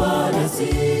 yeye yupo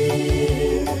nasi.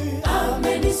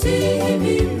 Amenisihi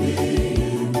mimi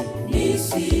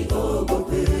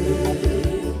nisiogope,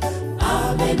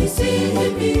 amenisihi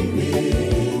mimi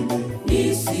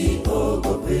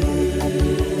nisiogope.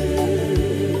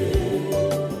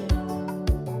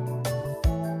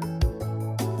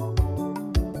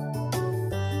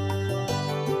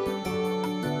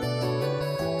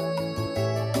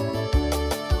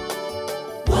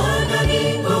 Bwana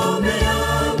ni ngome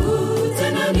yangu,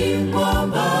 tena ni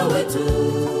mwamba wetu,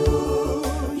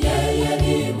 yeye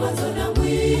ni mwanzo na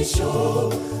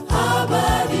mwisho,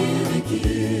 habadiliki.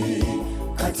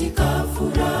 Katika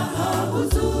furaha,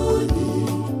 huzuni,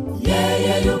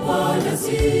 yeye yupo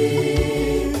nasi.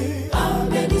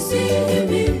 Amenisihi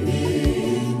mimi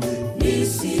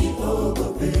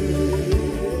nisiogope,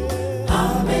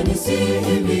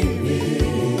 amenisihi mimi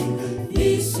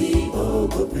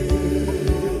nisiogope.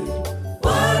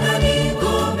 Bwana ni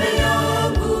ngome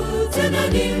yangu, tena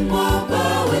ni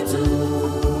mwamba wetu,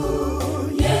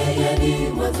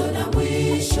 mwanzo na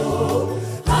mwisho,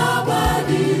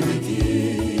 habadiliki.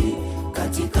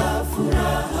 Katika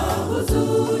furaha,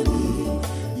 huzuni,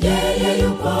 yeye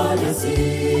yupo nasi.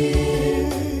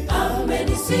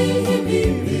 Amenisihi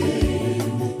mimi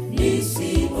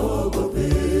nisiogope,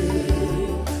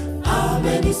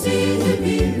 amenisihi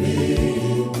mimi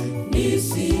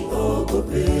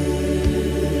nisiogope.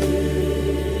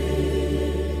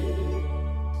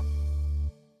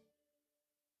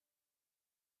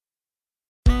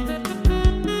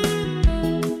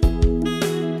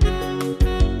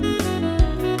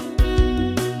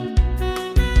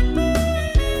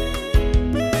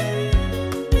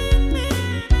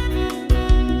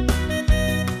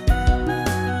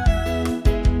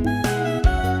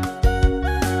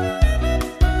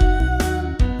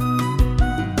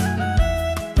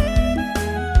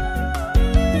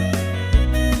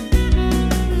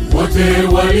 Wote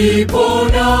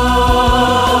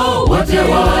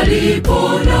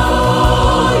walipona.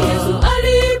 Yesu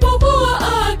alipokuwa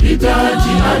akipita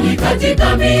njiani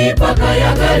katika mipaka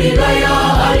ya Galilaya,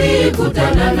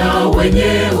 alikutana na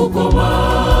wenye ukoma.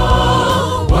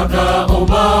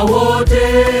 Wakaomba wote,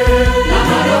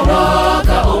 na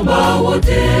wakaomba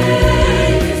wote.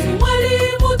 Yesu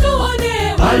mwalimu tuone,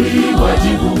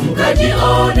 aliwajibu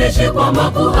mkajioneshe kwa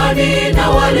makuhani, na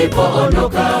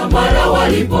walipoondoka mara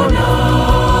walipona.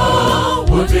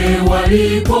 Wote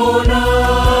walipona,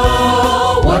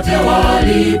 wote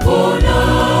walipona.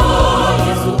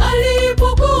 Yesu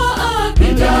alipokuwa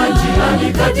akipita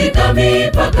njiani katika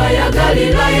mipaka ya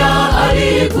Galilaya,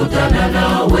 alikutana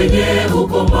na wenye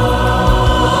ukoma.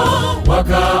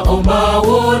 Wakaomba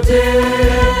wote,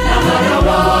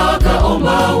 na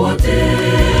wakaomba wote.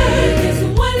 Yesu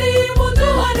mwalimu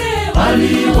tuone,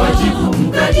 aliwajibu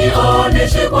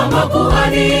mkajioneshe kwa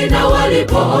makuhani, na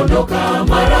walipoondoka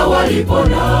mara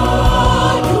walipona.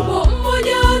 Yupo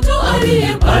mmoja tu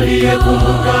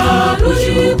aliyekumbuka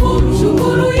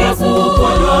kushukuru Yesu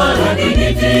kwa lakini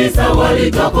 9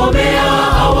 walitokomea,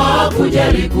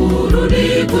 hawakujali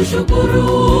kurudi kushukuru.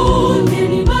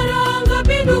 Ni mara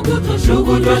ngapi ndugu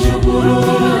twashukuru,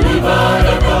 ni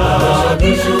baraka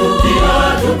tukishuhudia.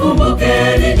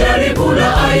 Tukumbukeni jaribu la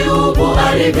Ayubu,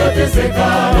 alivyoteseka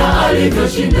na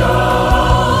alivyoshinda.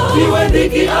 Iwe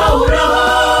dhiki au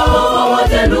raha,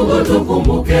 wote ndugu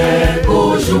tukumbuke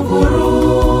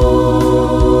kushukuru.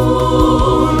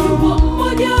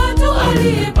 Mmoja tu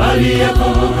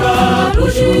aliyekumbuka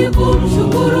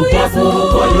kushukuru Yesu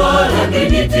kwa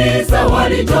lakini 9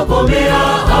 walitokomea,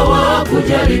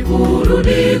 hawakujali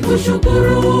kurudi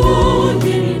kushukuru.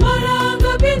 Ni mara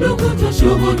ngapi ndugu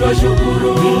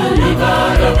twashukuru, ni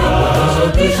baraka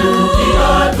tukishuhudia.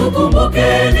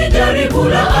 Tukumbukeni jaribu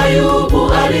la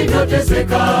Ayubu,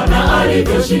 alivyoteseka na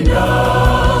alivyoshinda.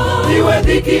 Iwe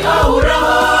dhiki au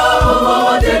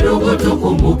raha, wote ndugu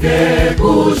tukumbuke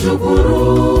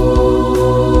kushukuru.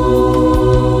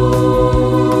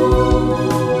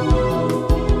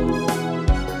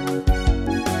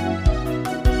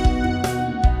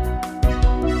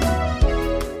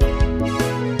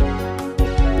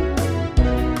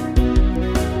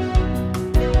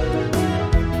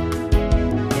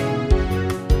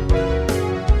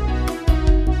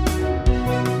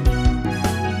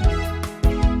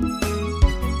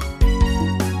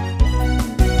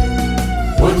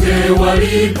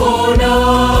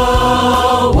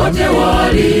 Wote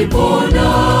walipona.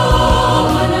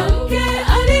 Mwanamke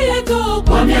aliyetoka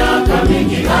kwa miaka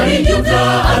mingi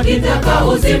alijuta, akitaka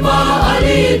uzima,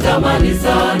 alitamani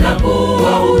sana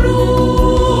kuwa huru.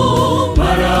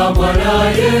 Mara Bwana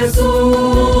Yesu,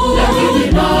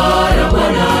 lakini mara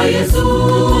Bwana Yesu,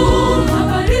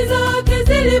 habari zake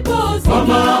ziliposikika, kwa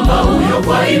mama huyo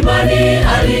kwa imani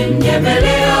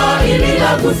alimnyemelea, ili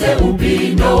aguse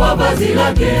upindo wa vazi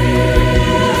lake.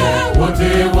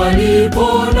 Wote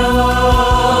walipona,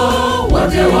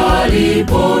 wote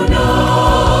walipona.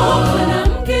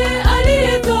 Mwanamke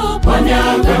aliyetoka kwa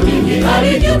miaka mingi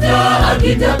alijuta,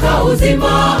 akitaka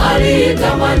uzima,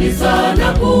 alitamani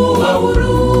sana kuwa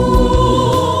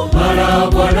huru. Mara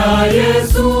Bwana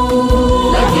Yesu,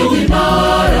 lakini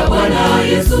mara Bwana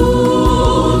Yesu,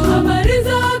 habari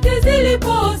zake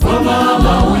ziliposikika, kwa mama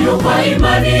huyo kwa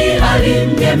imani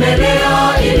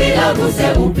alimnyemelea, ili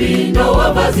aguse upindo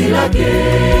wa vazi lake.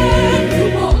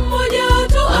 Yupo mmoja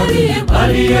tu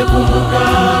aliyekumbuka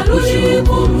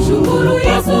kushukuru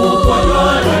Yesu kwa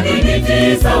lakini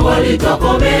 9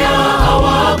 walitokomea,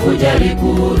 hawakujali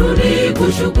kurudi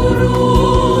kushukuru.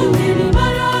 Ni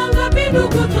mara ngapi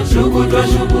ndugu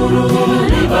twashukuru,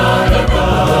 ni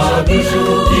baraka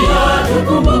tukishuhudia.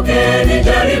 Tukumbukeni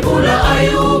jaribu la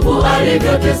Ayubu,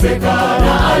 alivyoteseka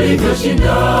na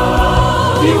alivyoshinda.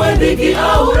 Iwe dhiki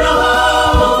au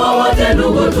raha, wote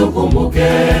ndugu tukumbuke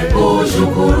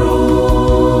kushukuru.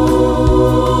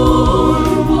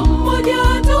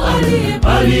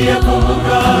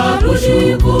 Aliyekumbuka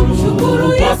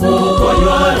kumshukuru Yesu kwa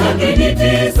jua, lakini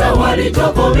 9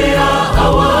 walitokomea,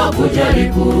 hawakujali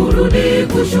kurudi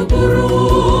kushukuru.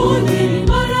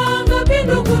 Mara ngapi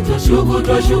ndugu twashukuru,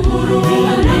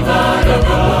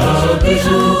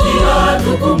 tukishukia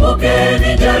tukumbuke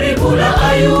ni jaribu la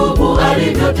Ayubu,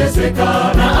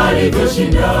 alivyoteseka na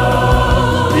alivyoshinda.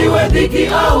 Iwe dhiki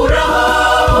au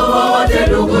raha, wote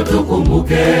ndugu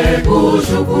tukumbuke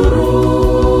kushukuru.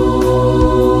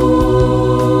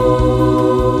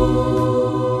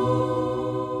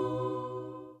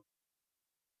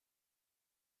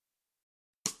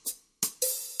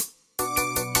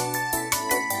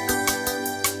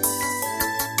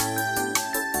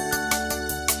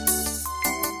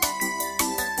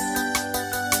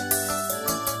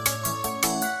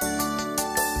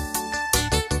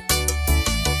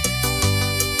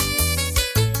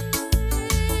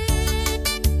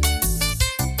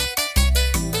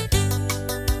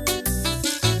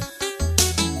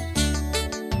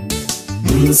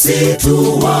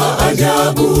 Msitu wa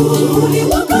ajabu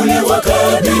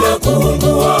uliwaka bila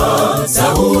kuungua,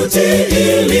 sauti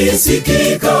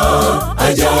ilisikika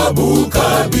ajabu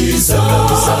kabisa.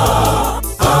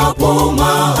 Hapo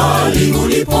mahali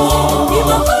ulipo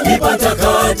ni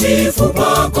patakatifu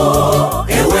pako,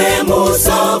 ewe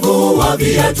musavu wa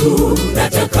viatu,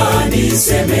 nataka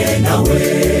niseme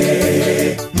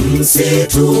nawe.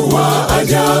 Msitu wa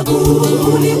ajabu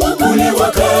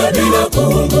uliwaka bila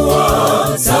kuungua,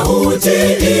 sauti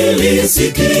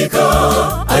ilisikika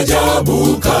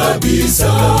ajabu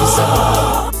kabisa.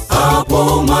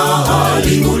 Hapo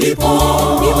mahali ulipo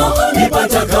ni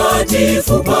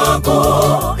patakatifu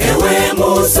pako, ewe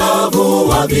musavu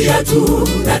wa viatu,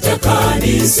 nataka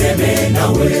niseme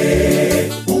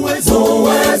nawe. Uwezo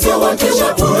wake watosha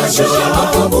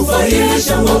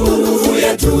kufahimisha mapungufu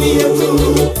yetu.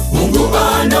 Mungu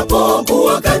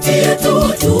anapokuwa kati yetu,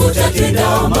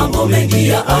 tutatenda mambo mengi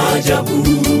ya ajabu.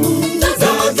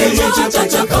 Zama kicha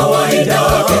cha kawaida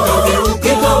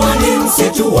kikawa ni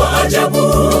msitu wa ajabu.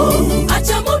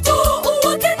 Acha moto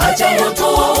uwake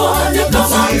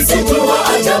kama msitu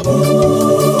wa ajabu.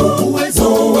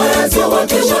 Uwezo wake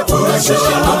watosha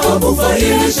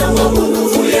kufahimisha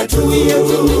mapungufu yetu.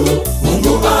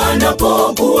 Mungu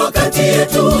anapokuwa kati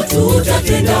yetu,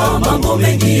 tutatenda mambo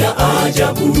mengi ya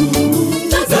ajabu.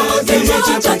 Zama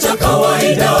kicha cha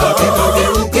kawaida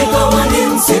kikawa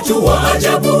ni msitu wa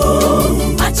ajabu.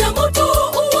 Acha moto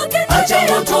uwake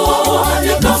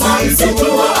kama msitu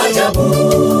wa ajabu.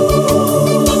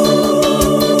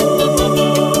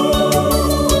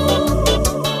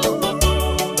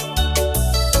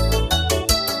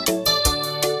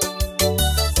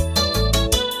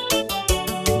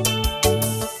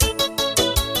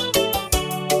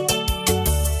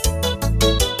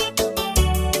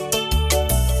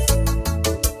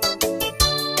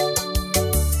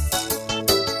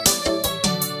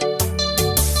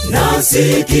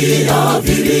 Nasikia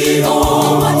vilio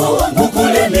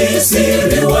kule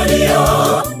Misri walia,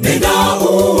 nenda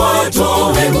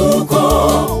uwatoe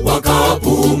huko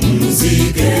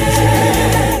wakapumzike.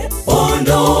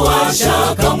 Ondoa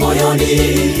shaka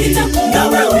moyoni,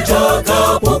 nawe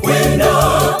utakapokwenda,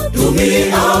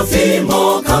 tumia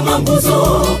fimbo kama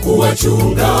nguzo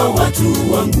kuwachunga watu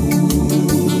wangu.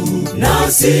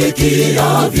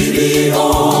 Nasikia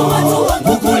vilio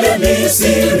kule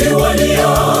Misri walia,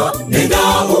 nenda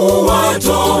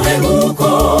uwatoe huko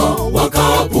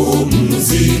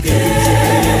wakapumzike.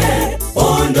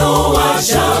 Ondoa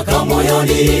shaka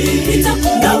moyoni,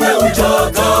 nawe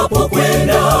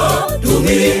utakapokwenda,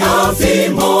 tumia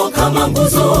fimbo kama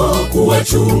nguzo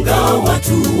kuwachunga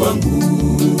watu wangu.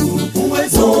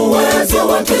 Uwezo wake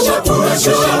watosha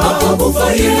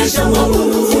kufahimisha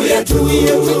mapungufu yetu.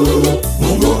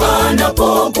 Mungu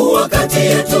anapokuwa kati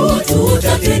yetu,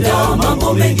 tutatenda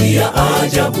mambo mengi ya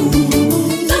ajabu.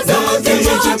 Zama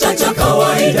kicha cha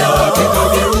kawaida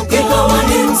kikawa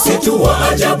ni msitu wa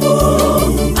ajabu.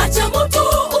 Acha moto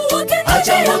uwake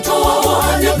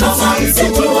kama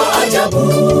msitu wa ajabu.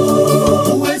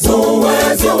 Uwezo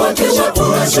wake watosha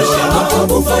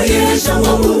kufahimisha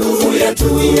mapungufu yetu.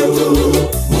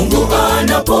 Mungu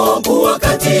anapokuwa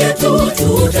kati yetu,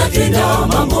 tutatenda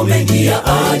mambo mengi ya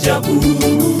ajabu.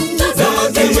 Zama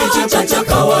kicha cha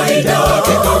kawaida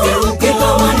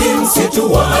kikawa ni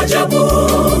msitu wa ajabu.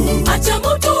 Acha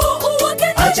moto uwake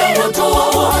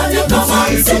kama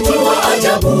msitu wa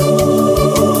ajabu.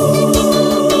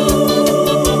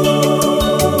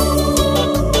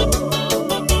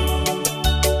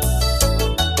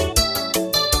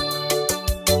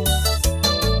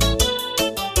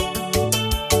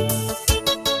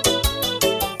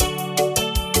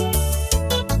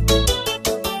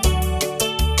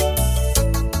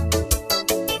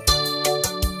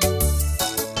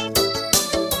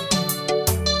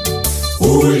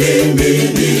 Ulimi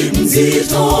ni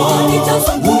mzito,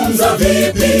 nitazungumza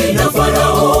vipi na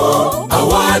Farao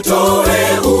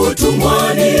awatoe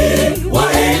utumwani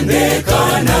waende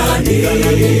Kanaani?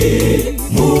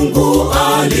 Mungu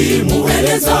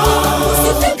alimueleza,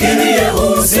 usifikirie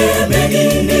useme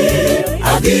nini,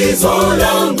 agizo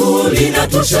langu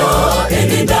linatosha,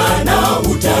 enenda na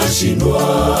utashindwa.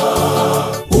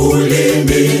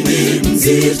 Ulimi ni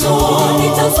mzito,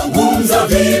 nitazungumza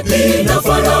vipi na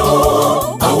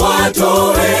Farao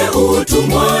awatoe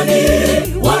utumwani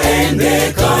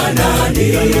waende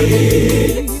Kanaani?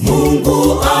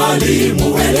 Mungu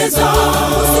alimueleza,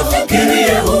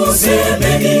 usifikirie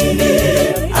useme nini,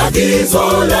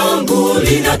 agizo langu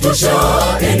linatosha,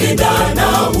 enenda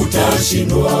na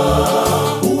utashindwa.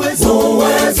 Uwezo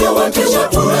wake watosha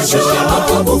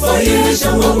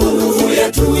kufaisha nguvu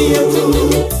yetu.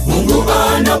 Mungu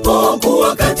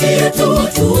anapokuwa kati yetu,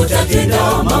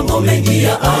 tutatenda mambo mengi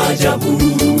ya ajabu.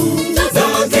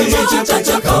 Zama zetu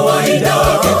cha kawaida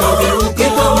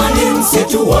kikawa ni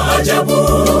msitu wa ajabu.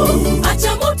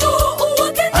 Acha moto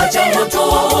uwake, acha moto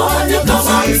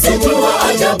kama msitu wa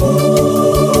ajabu.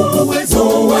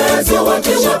 Uwezo wake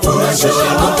watosha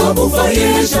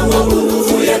kufaisha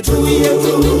nguvu yetu.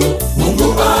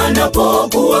 Mungu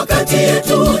anapokuwa kati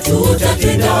yetu,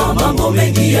 tutatenda mambo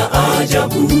mengi ya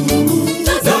ajabu.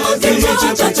 Zama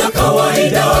zetu cha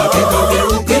kawaida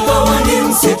kikawa ni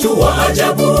msitu wa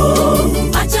ajabu.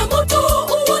 Acha moto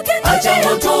uwake, acha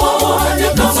moto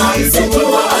kama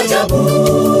msitu wa ajabu.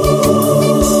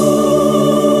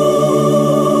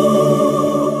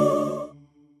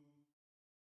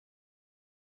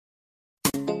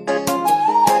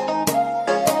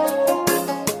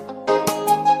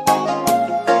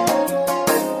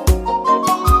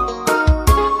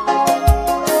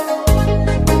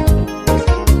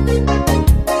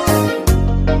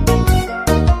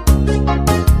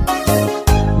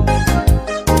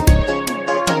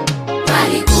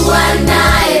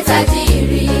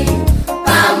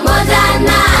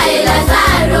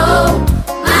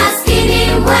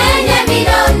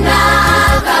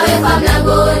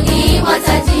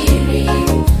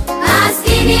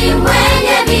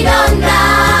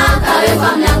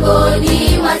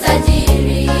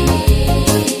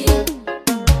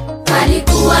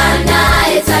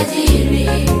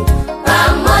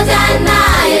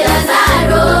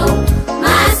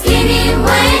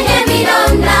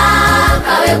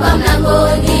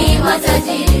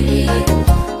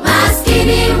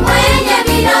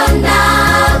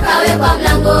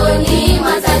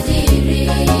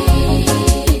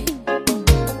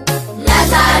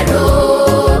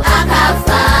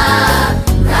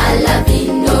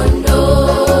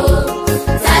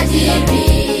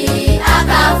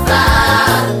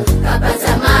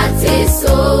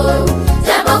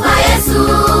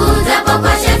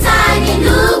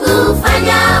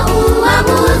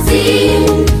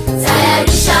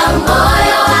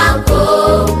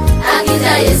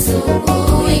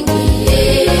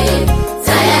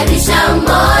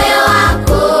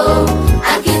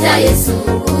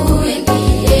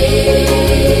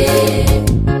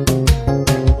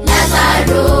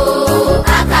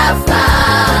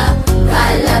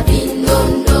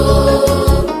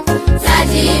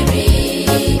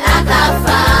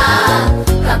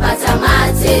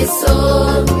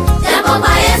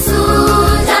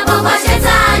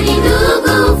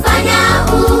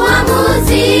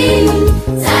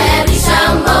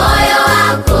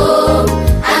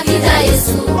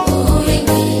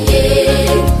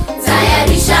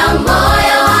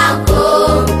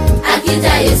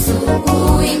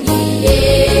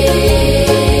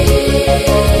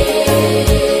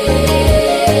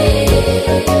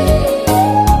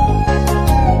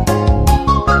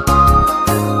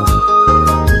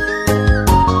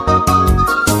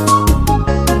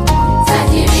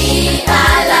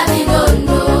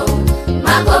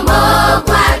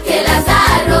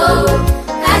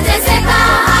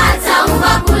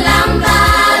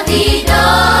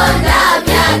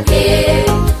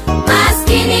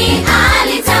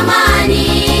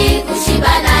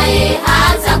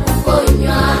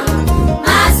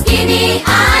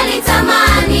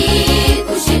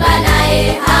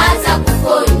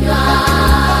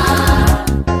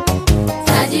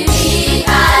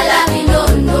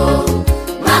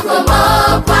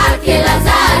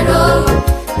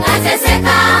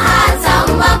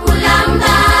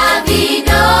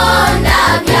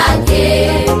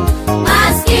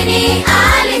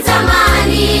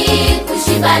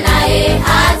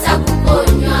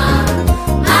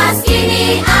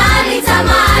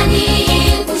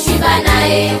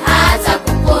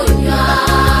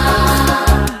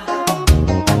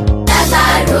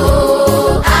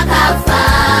 Lazaro akafa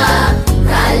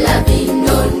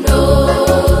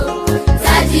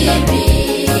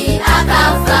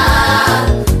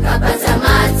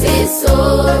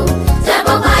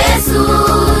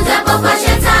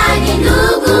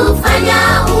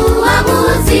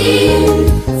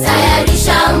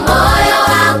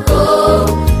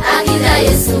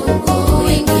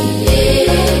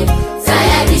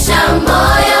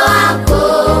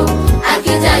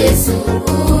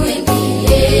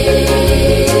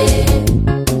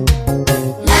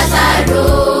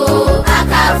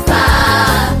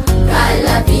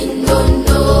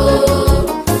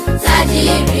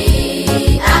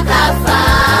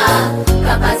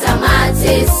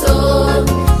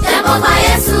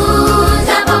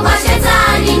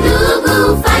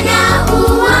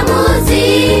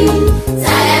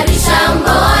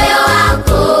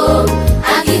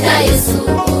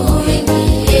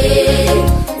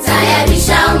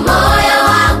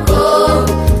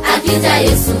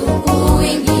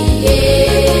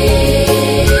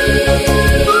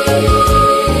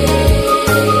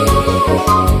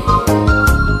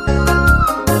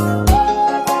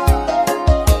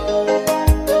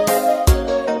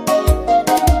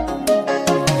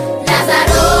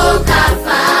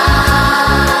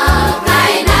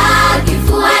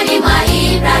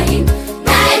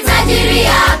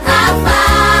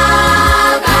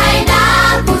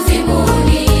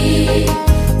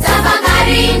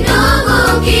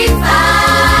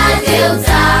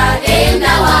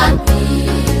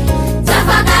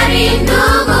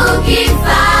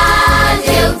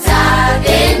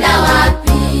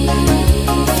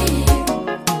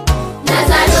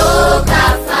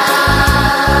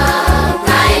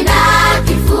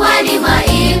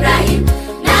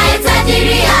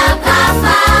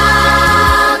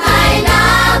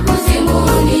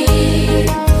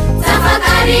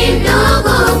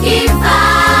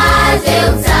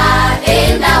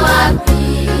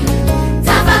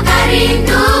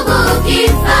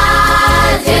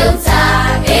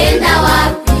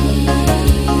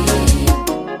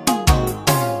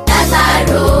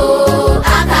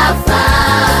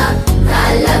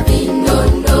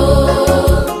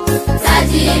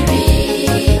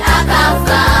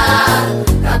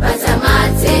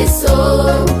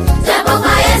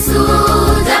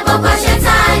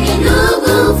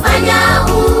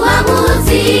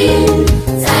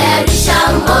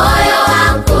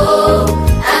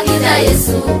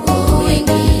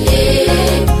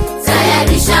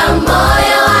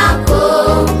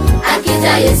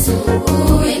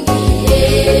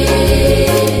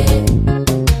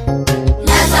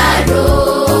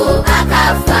Lazaro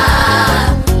akafa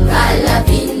kala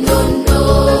vinono,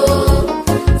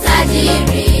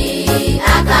 tajiri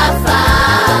akafa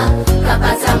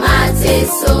kapata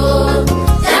mateso.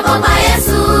 Japo kwa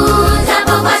Yesu,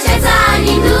 japo kwa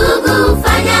shetani, ndugu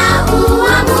fanya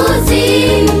uamuzi.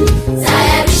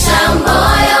 Tayarisha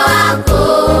moyo wako,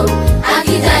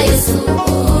 akija Yesu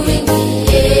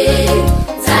uingie.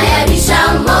 Tayarisha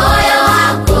moyo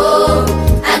wako,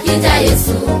 akija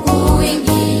Yesu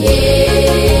uingie.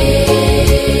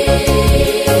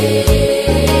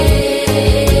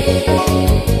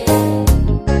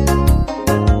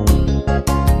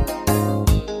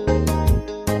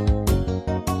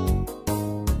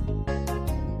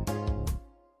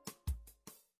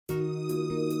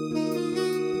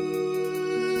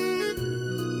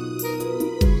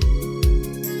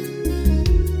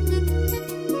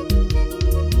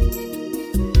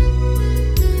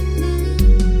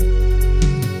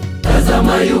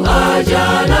 Tazama yu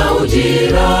aja na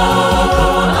ujira,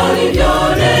 kama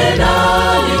alivyonena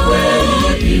ni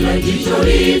kweli, kila jicho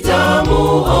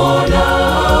litamuona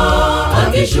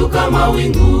akishuka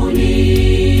mawinguni.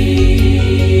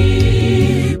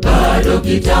 Bado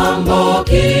kitambo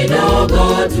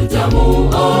kidogo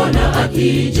tutamuona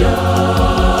akija,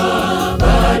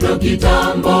 bado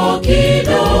kitambo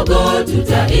kidogo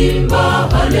tutaimba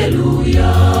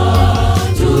haleluya.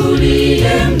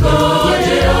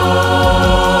 Tuliyemngojea,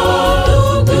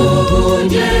 ndugu,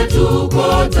 nje tuko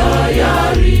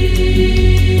tayari.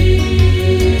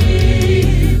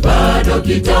 Bado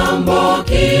kitambo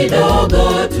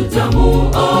kidogo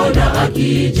tutamuona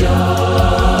akija,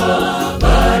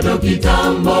 bado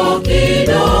kitambo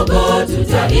kidogo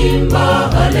tutaimba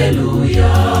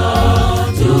haleluya.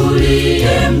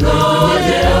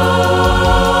 Tuliyemngojea,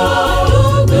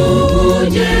 ndugu,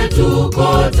 nje tuko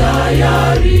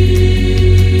tayari.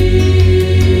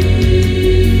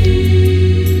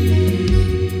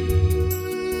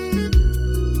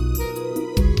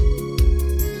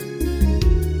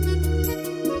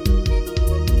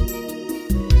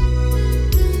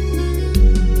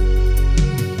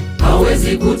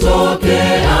 Hawezi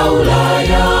kutokea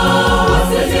Ulaya,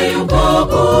 wasije yuko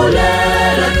kule,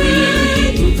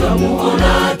 lakini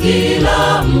tutamuona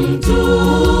kila mtu,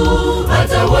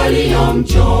 hata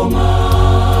waliomchoma.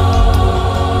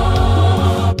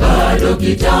 Bado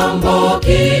kitambo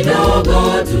kidogo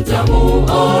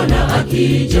tutamuona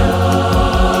akija,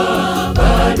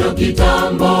 bado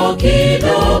kitambo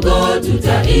kidogo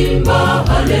tutaimba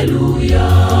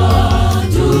haleluya.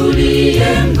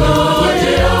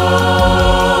 Tuliyemngojea,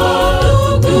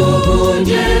 ndugu,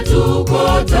 nje tuko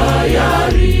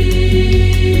tayari.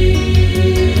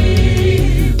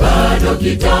 Bado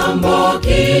kitambo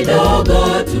kidogo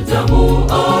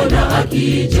tutamuona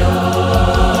akija,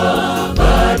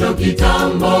 bado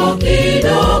kitambo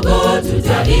kidogo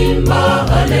tutaimba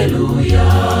haleluya.